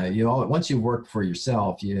I ever. Yeah. Once you work for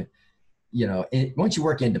yourself, once you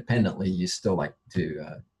work independently, you still like to,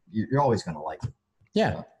 you're always going to like it.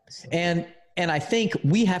 Yeah. And I think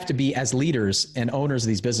we have to be, as leaders and owners of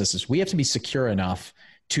these businesses, we have to be secure enough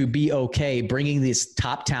to be okay bringing these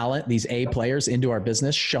top talent, these A players into our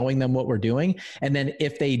business, showing them what we're doing. And then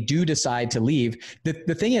if they do decide to leave, the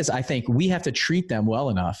thing is, I think we have to treat them well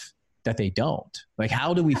enough that they don't. Like,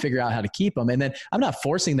 how do we figure out how to keep them? And then I'm not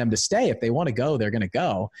forcing them to stay. If they want to go, they're going to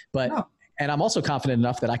go. But, and I'm also confident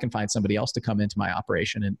enough that I can find somebody else to come into my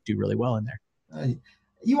operation and do really well in there.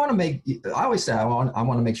 You want to make, I always say, I want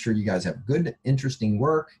to make sure you guys have good, interesting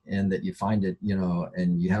work, and that you find it,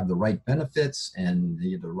 and you have the right benefits and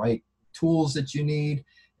the right tools that you need,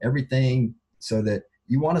 everything, so that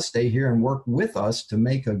you want to stay here and work with us to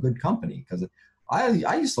make a good company. Because I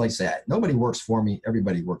used to like to say, nobody works for me,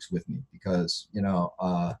 everybody works with me, because,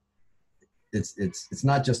 it's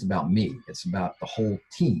not just about me. It's about the whole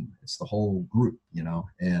team. It's the whole group,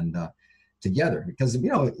 and, together, because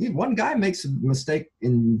if one guy makes a mistake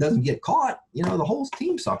and doesn't get caught, the whole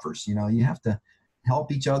team suffers. You have to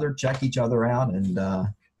help each other, check each other out, and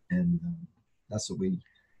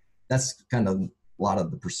that's kind of a lot of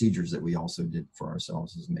the procedures that we also did for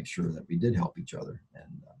ourselves, is make sure that we did help each other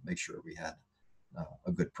and make sure we had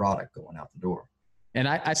a good product going out the door. And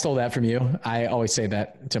I stole that from you. I always say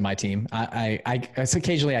that to my team. I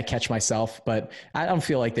occasionally I catch myself, but I don't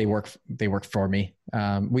feel like they work for me.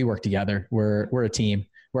 We work together. We're a team.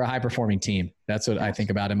 We're a high performing team. That's what I think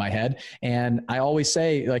about in my head. And I always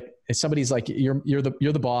say, like, if somebody's like, you're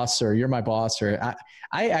the boss, or you're my boss, or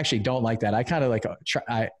I actually don't like that. I kind of like,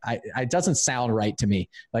 it doesn't sound right to me.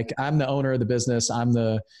 Like, I'm the owner of the business. I'm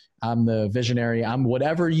the visionary. I'm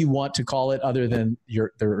whatever you want to call it, other than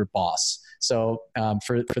their boss. So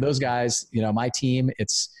for those guys, my team,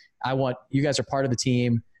 you guys are part of the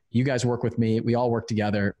team. You guys work with me. We all work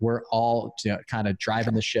together. We're all kind of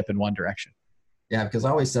driving the ship in one direction. Yeah, because I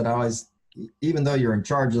always said, even though you're in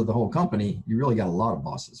charge of the whole company, you really got a lot of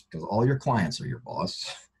bosses, because all your clients are your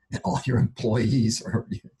boss, and all your employees are.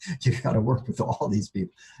 You got to work with all these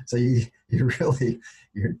people. So you're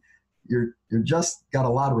just got a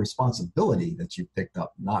lot of responsibility that you picked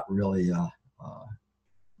up, not really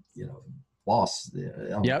boss.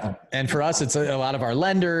 Yep. And for us, it's a lot of our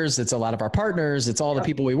lenders. It's a lot of our partners. It's all the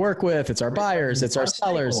people we work with. It's our buyers. It's our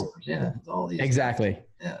sellers. Yeah. It's all these. Exactly.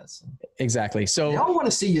 Yes. Exactly. So they all want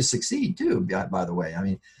to see you succeed too, by the way. I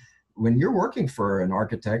mean, when you're working for an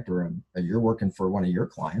architect, or you're working for one of your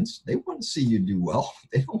clients, they want to see you do well.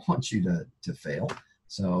 They don't want you to fail.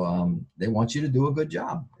 So they want you to do a good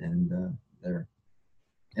job, and they're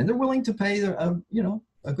willing to pay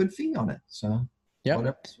a good fee on it. So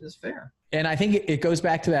whatever is fair. And I think it goes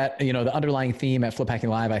back to that, the underlying theme at Flip Hacking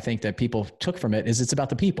Live, I think that people took from it is it's about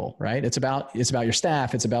the people, right? It's about your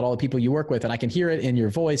staff. It's about all the people you work with. And I can hear it in your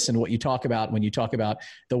voice and what you talk about when you talk about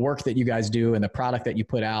the work that you guys do and the product that you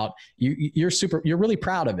put out. You're really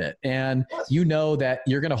proud of it. And you know that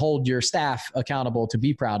you're going to hold your staff accountable to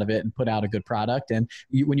be proud of it and put out a good product. And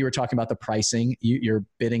when you were talking about the pricing, you're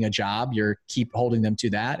bidding a job, you're keep holding them to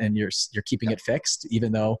that, and you're keeping it fixed,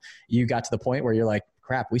 even though you got to the point where you're like,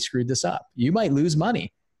 crap, we screwed this up. You might lose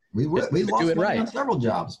money. We lost money on several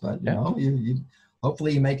jobs, but you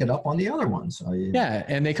hopefully you make it up on the other ones. So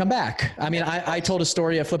and they come back. I mean, I told a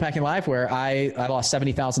story at Flip Hacking Live where I lost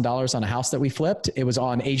 $70,000 on a house that we flipped. It was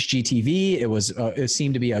on HGTV. It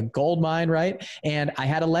seemed to be a gold mine, right? And I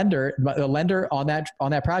had a lender on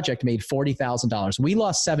that project made $40,000. We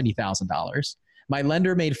lost $70,000. My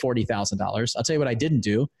lender made $40,000. I'll tell you what I didn't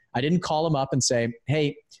do. I didn't call him up and say,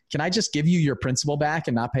 hey, can I just give you your principal back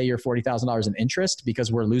and not pay your $40,000 in interest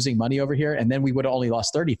because we're losing money over here? And then we would have only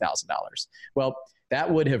lost $30,000. Well,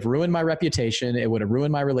 that would have ruined my reputation. It would have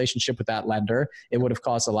ruined my relationship with that lender. It would have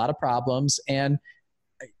caused a lot of problems. And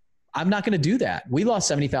I'm not going to do that. We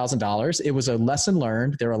lost $70,000. It was a lesson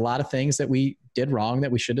learned. There are a lot of things that we did wrong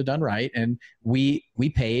that we should have done right. And we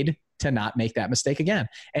paid to not make that mistake again.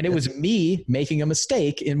 And it was me making a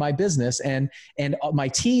mistake in my business and my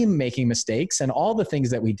team making mistakes and all the things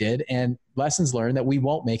that we did and lessons learned that we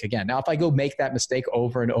won't make again. Now, if I go make that mistake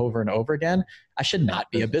over and over and over again, I should not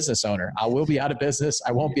be a business owner. I will be out of business.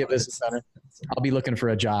 I won't be a business owner. I'll be looking for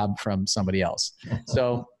a job from somebody else.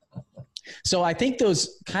 So I think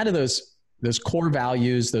those core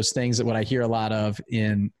values, those things that what I hear a lot of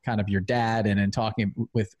in kind of your dad and in talking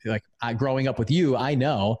with growing up with you, I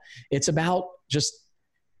know it's about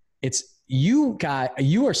you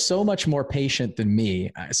are so much more patient than me.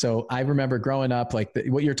 So I remember growing up, like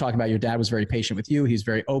what you're talking about, your dad was very patient with you. He's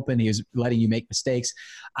very open. He was letting you make mistakes.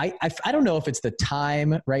 I don't know if it's the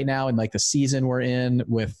time right now and like the season we're in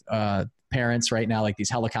with, parents right now, like these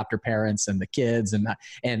helicopter parents and the kids and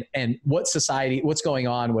what's going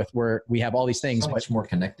on with where we have all these things. So much more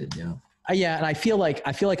connected. Yeah. Yeah. And I feel like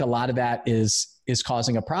a lot of that is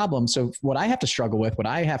causing a problem. So what I have to struggle with, what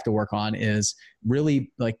I have to work on is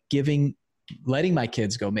really like letting my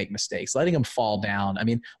kids go make mistakes, letting them fall down. I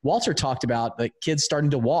mean, Walter talked about like kids starting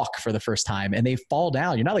to walk for the first time and they fall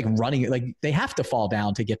down. You're not like running, like they have to fall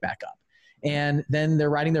down to get back up. And then they're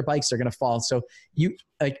riding their bikes, they're going to fall. So you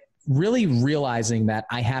like really realizing that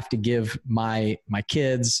I have to give my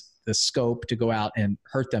kids the scope to go out and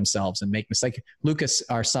hurt themselves and make mistakes. Like Lucas,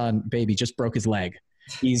 our son, baby, just broke his leg.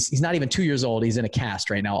 He's not even 2 years old. He's in a cast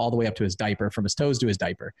right now, all the way up to his diaper, from his toes to his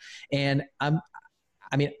diaper. And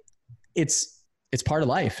it's part of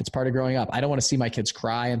life. It's part of growing up. I don't want to see my kids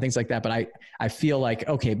cry and things like that, but I feel like,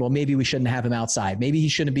 okay, well, maybe we shouldn't have him outside. Maybe he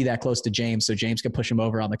shouldn't be that close to James so James can push him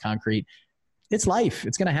over on the concrete. It's life.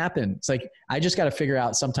 It's going to happen. It's like, I just got to figure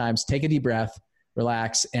out sometimes, take a deep breath,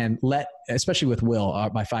 relax, and especially with Will,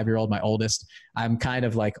 my 5-year-old, my oldest, I'm kind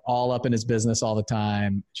of like all up in his business all the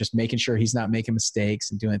time, just making sure he's not making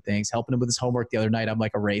mistakes and doing things, helping him with his homework. The other night, I'm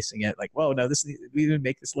like erasing it, like, whoa, no, we didn't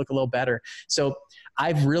make this look a little better. So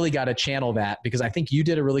I've really got to channel that, because I think you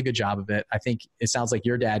did a really good job of it. I think it sounds like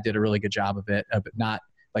your dad did a really good job of it, of not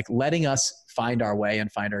like letting us find our way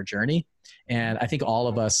and find our journey. And I think all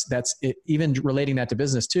of us, that's it, even relating that to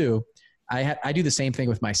business too. I do the same thing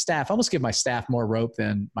with my staff. I almost give my staff more rope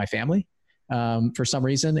than my family for some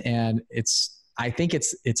reason. And I think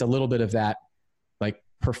it's a little bit of that like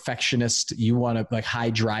perfectionist, you want to like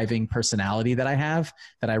high driving personality that I have,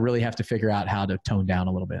 that I really have to figure out how to tone down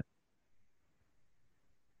a little bit.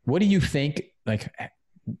 What do you think? Like,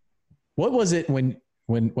 what was it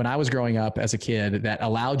when I was growing up as a kid that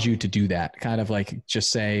allowed you to do that? Kind of like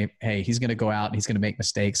just say, hey, he's going to go out and he's going to make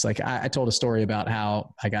mistakes. Like I told a story about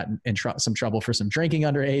how I got in some trouble for some drinking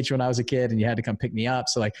underage when I was a kid and you had to come pick me up.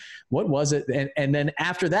 So like, what was it? And then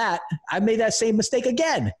after that, I made that same mistake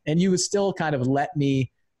again. And you would still kind of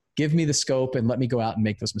give me the scope and let me go out and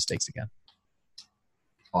make those mistakes again.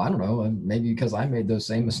 Well, I don't know. Maybe because I made those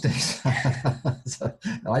same mistakes. So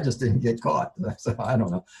I just didn't get caught. So I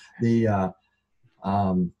don't know.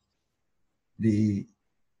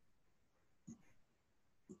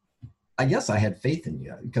 I guess I had faith in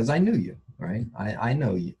you because I knew you, right? I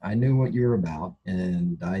know you. I knew what you're about,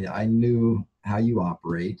 and I knew how you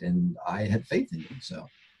operate, and I had faith in you. So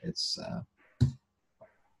it's,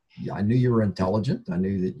 I knew you were intelligent. I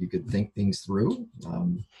knew that you could think things through.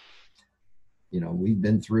 We've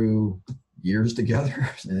been through years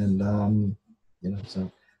together, and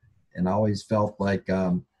so, and I always felt like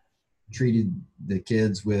treated the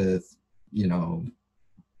kids with,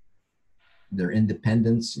 their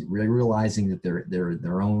independence, realizing that they're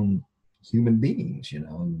their own human beings,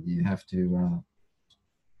 and you have to,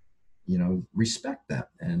 respect that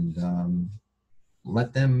and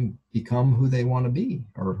let them become who they want to be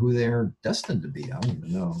or who they're destined to be. I don't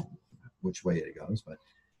even know which way it goes, but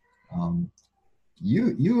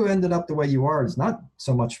you ended up the way you are. It's not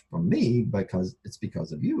so much from me, because it's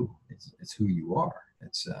because of you. It's who you are.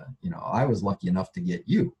 It's I was lucky enough to get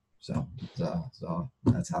you, so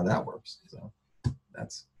that's how that works. So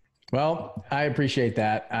that's. Well, I appreciate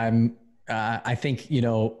that. I think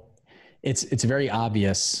it's very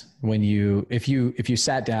obvious when if you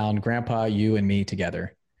sat down, Grandpa, you and me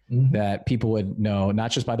together, mm-hmm. that people would know, not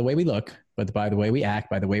just by the way we look, but by the way we act,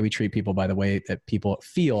 by the way we treat people, by the way that people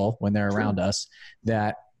feel when they're around us,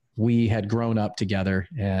 that we had grown up together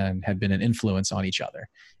and had been an influence on each other.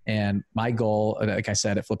 And my goal, like I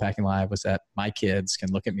said at Flip Packing Live, was that my kids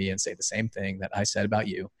can look at me and say the same thing that I said about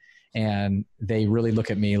you. And they really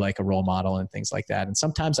look at me like a role model and things like that. And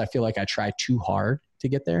sometimes I feel like I try too hard to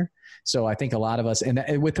get there. So I think a lot of us, and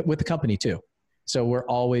with the company too. So we're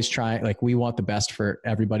always trying, like we want the best for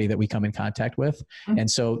everybody that we come in contact with. Mm-hmm.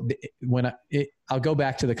 And so I'll go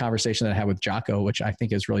back to the conversation that I had with Jocko, which I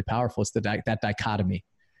think is really powerful. It's that dichotomy.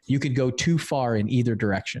 You could go too far in either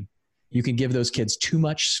direction. You can give those kids too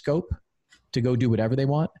much scope to go do whatever they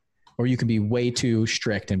want, or you can be way too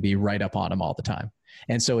strict and be right up on them all the time.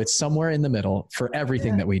 And so it's somewhere in the middle for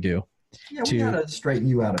everything that we do. Yeah, we got to straighten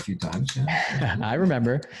you out a few times. Yeah. I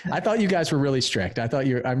remember. I thought you guys were really strict. I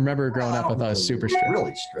remember growing up, I thought I was super strict.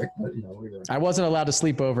 Really strict, but I wasn't allowed to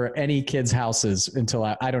sleep over any kids' houses until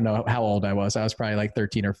I don't know how old I was. I was probably like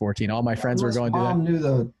 13 or 14. All my friends were going to do that. Mom knew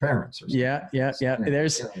the parents or something.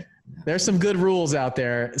 Yeah. There's some good rules out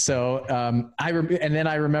there. So and then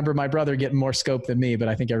I remember my brother getting more scope than me, but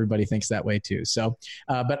I think everybody thinks that way too. So,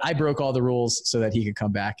 but I broke all the rules so that he could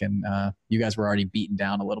come back, and you guys were already beaten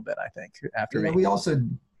down a little bit, I think, after me. We also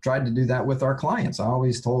tried to do that with our clients. I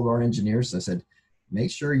always told our engineers, I said, make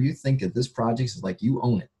sure you think of this project is like you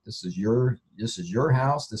own it. This is your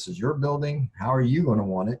house. This is your building. How are you going to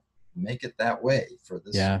want it? Make it that way for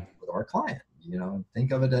this, for the our client,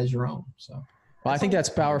 think of it as your own. So. Well, I think that's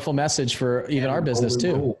a powerful message for even our business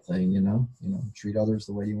too. Thing, treat others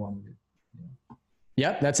the way you want to be.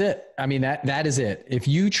 Yep, that's it. I mean, that is it. If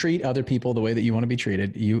you treat other people the way that you want to be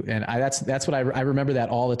treated, that's what I remember that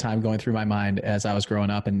all the time going through my mind as I was growing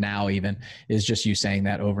up, and now even is just you saying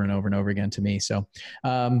that over and over and over again to me. So,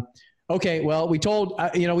 okay, well, we told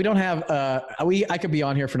we don't have I could be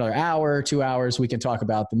on here for another hour, 2 hours. We can talk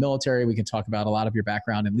about the military. We can talk about a lot of your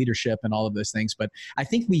background in leadership and all of those things. But I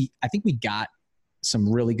think we got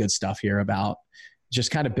some really good stuff here about just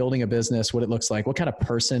kind of building a business, what it looks like, what kind of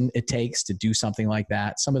person it takes to do something like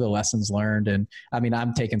that, some of the lessons learned. And I mean,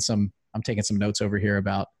 I'm taking some notes over here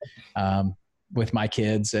about, with my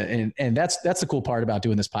kids. And that's the cool part about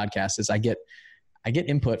doing this podcast is I get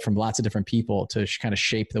input from lots of different people to kind of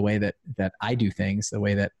shape the way that I do things, the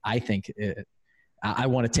way that I think I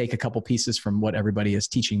want to take a couple pieces from what everybody is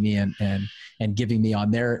teaching me and giving me on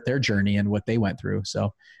their journey and what they went through.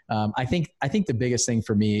 So I think the biggest thing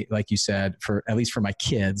for me, like you said, at least for my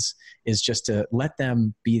kids, is just to let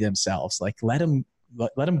them be themselves. Like let them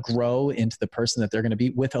grow into the person that they're going to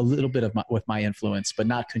be with a little bit of with my influence, but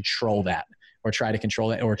not control that or try to control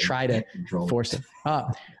that or try to force it.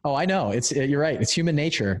 Oh, I know you're right. It's human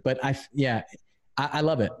nature, but I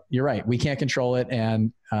love it. You're right. We can't control it.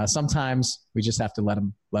 And sometimes we just have to let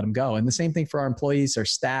them go. And the same thing for our employees, our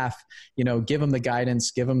staff, give them the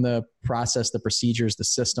guidance, give them the process, the procedures, the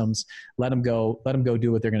systems, let them go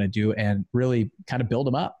do what they're going to do and really kind of build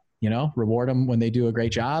them up, reward them when they do a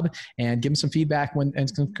great job and give them some feedback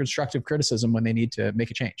and some constructive criticism when they need to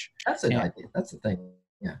make a change. That's an idea. That's the thing.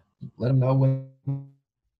 Yeah. Let them know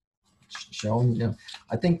show them,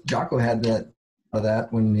 I think Jocko had that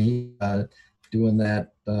when he, doing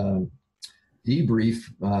that debrief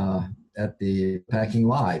at the Packing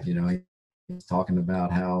Live, he was talking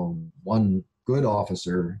about how one good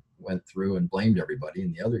officer went through and blamed everybody,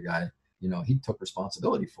 and the other guy, he took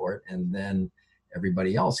responsibility for it, and then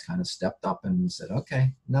everybody else kind of stepped up and said,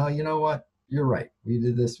 "Okay, no, you know what? You're right. We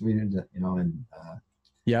did this. We did that." And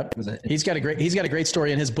yep. He's got a great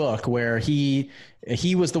story in his book where he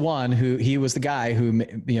was the guy who,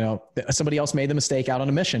 somebody else made the mistake out on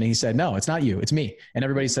a mission. And he said, "No, it's not you. It's me." And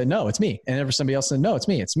everybody said, "No, it's me." And somebody else said, "No, it's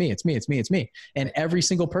me. It's me. It's me. It's me. It's me." And every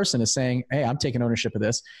single person is saying, "Hey, I'm taking ownership of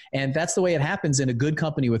this." And that's the way it happens in a good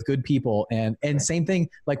company with good people. And same thing,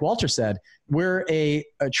 like Walter said, we're a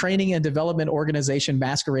training and development organization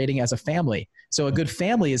masquerading as a family. So a good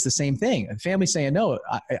family is the same thing. A family saying, "No,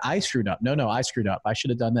 I screwed up. No, I screwed up. I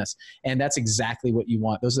should have done this." And that's exactly what you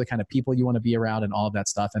want. Those are the kind of people you want to be around and all of that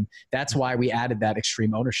stuff. And that's why we added that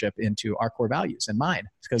extreme ownership into our core values and mine,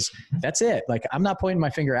 because that's it. Like, I'm not pointing my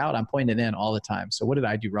finger out. I'm pointing it in all the time. So what did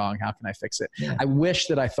I do wrong? How can I fix it? Yeah. I wish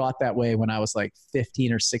that I thought that way when I was like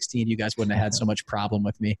 15 or 16. You guys wouldn't have had so much problem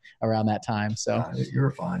with me around that time. So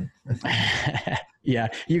you're fine. Yeah,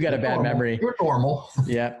 you got a bad memory. You're normal.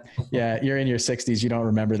 Yeah, you're in your 60s. You don't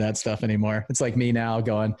remember that stuff anymore. It's like me now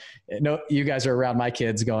going, no, you guys are around my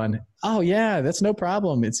kids going, "Oh yeah, that's no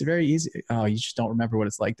problem. It's very easy." Oh, you just don't remember what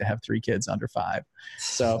it's like to have 3 kids under 5.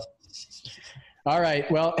 So, all right.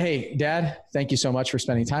 Well, hey, Dad, thank you so much for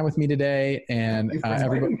spending time with me today. And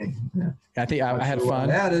everybody, I think I had fun.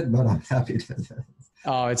 But I'm happy to.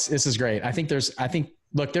 Oh, this is great.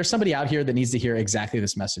 Look, there's somebody out here that needs to hear exactly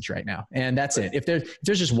this message right now. And that's it. If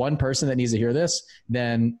there's just one person that needs to hear this,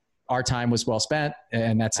 then our time was well spent,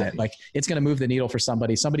 and that's it. Like, it's going to move the needle for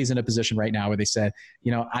somebody. Somebody's in a position right now where they said,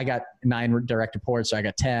 I got 9 direct reports, or I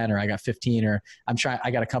got 10, or I got 15, or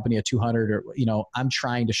I got a company of 200, or, I'm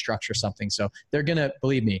trying to structure something. So they're going to,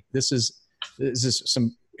 believe me, this is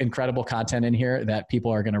some incredible content in here that people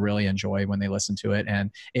are going to really enjoy when they listen to it. And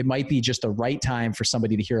it might be just the right time for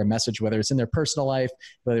somebody to hear a message, whether it's in their personal life,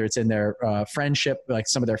 whether it's in their friendship, like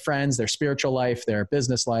some of their friends, their spiritual life, their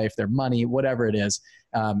business life, their money, whatever it is.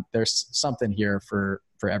 There's something here for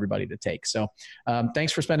everybody to take. So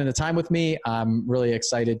thanks for spending the time with me. I'm really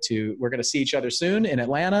excited we're going to see each other soon in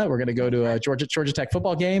Atlanta. We're going to go to a Georgia Tech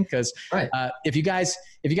football game because if you guys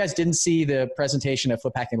didn't see the presentation at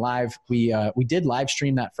Flip Hacking Live, we did live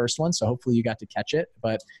stream that first one. So hopefully you got to catch it.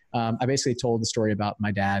 But I basically told the story about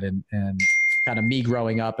my dad and kind of me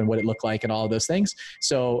growing up and what it looked like and all of those things.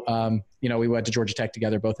 So, we went to Georgia Tech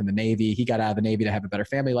together, both in the Navy. He got out of the Navy to have a better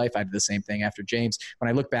family life. I did the same thing after James. When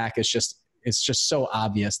I look back, it's just so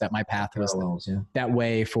obvious that my path was that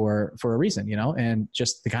way for a reason, and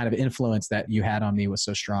just the kind of influence that you had on me was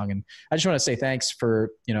so strong. And I just want to say thanks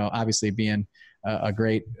for, obviously being a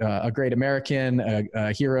great American,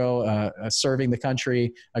 a hero, serving the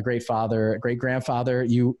country, a great father, a great grandfather.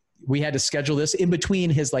 we had to schedule this in between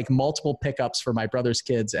his like multiple pickups for my brother's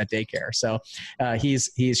kids at daycare. So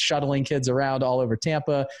he's shuttling kids around all over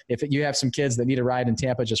Tampa. If you have some kids that need a ride in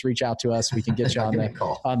Tampa, just reach out to us. We can get you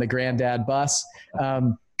on the granddad bus.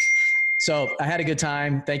 So I had a good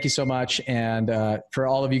time. Thank you so much. And for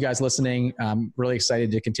all of you guys listening, I'm really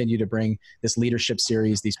excited to continue to bring this leadership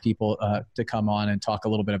series, these people to come on and talk a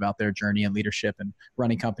little bit about their journey in leadership and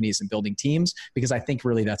running companies and building teams, because I think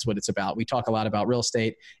really that's what it's about. We talk a lot about real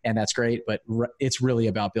estate, and that's great, but it's really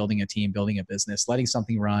about building a team, building a business, letting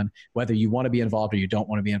something run, whether you want to be involved or you don't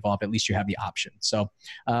want to be involved, at least you have the option. So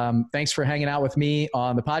thanks for hanging out with me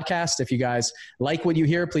on the podcast. If you guys like what you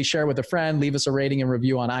hear, please share with a friend, leave us a rating and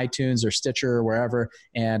review on iTunes or Stitcher or wherever,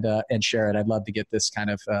 and share it. I'd love to get this kind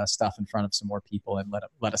of stuff in front of some more people and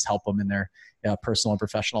let us help them in their personal and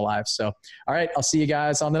professional lives. So, all right, I'll see you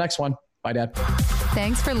guys on the next one. Bye, Dad.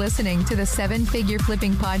 Thanks for listening to the 7-Figure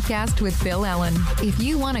Flipping Podcast with Bill Allen. If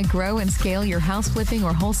you want to grow and scale your house flipping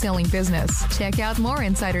or wholesaling business, check out more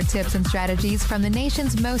insider tips and strategies from the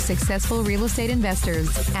nation's most successful real estate investors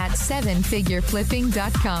at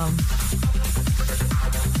 7figureflipping.com.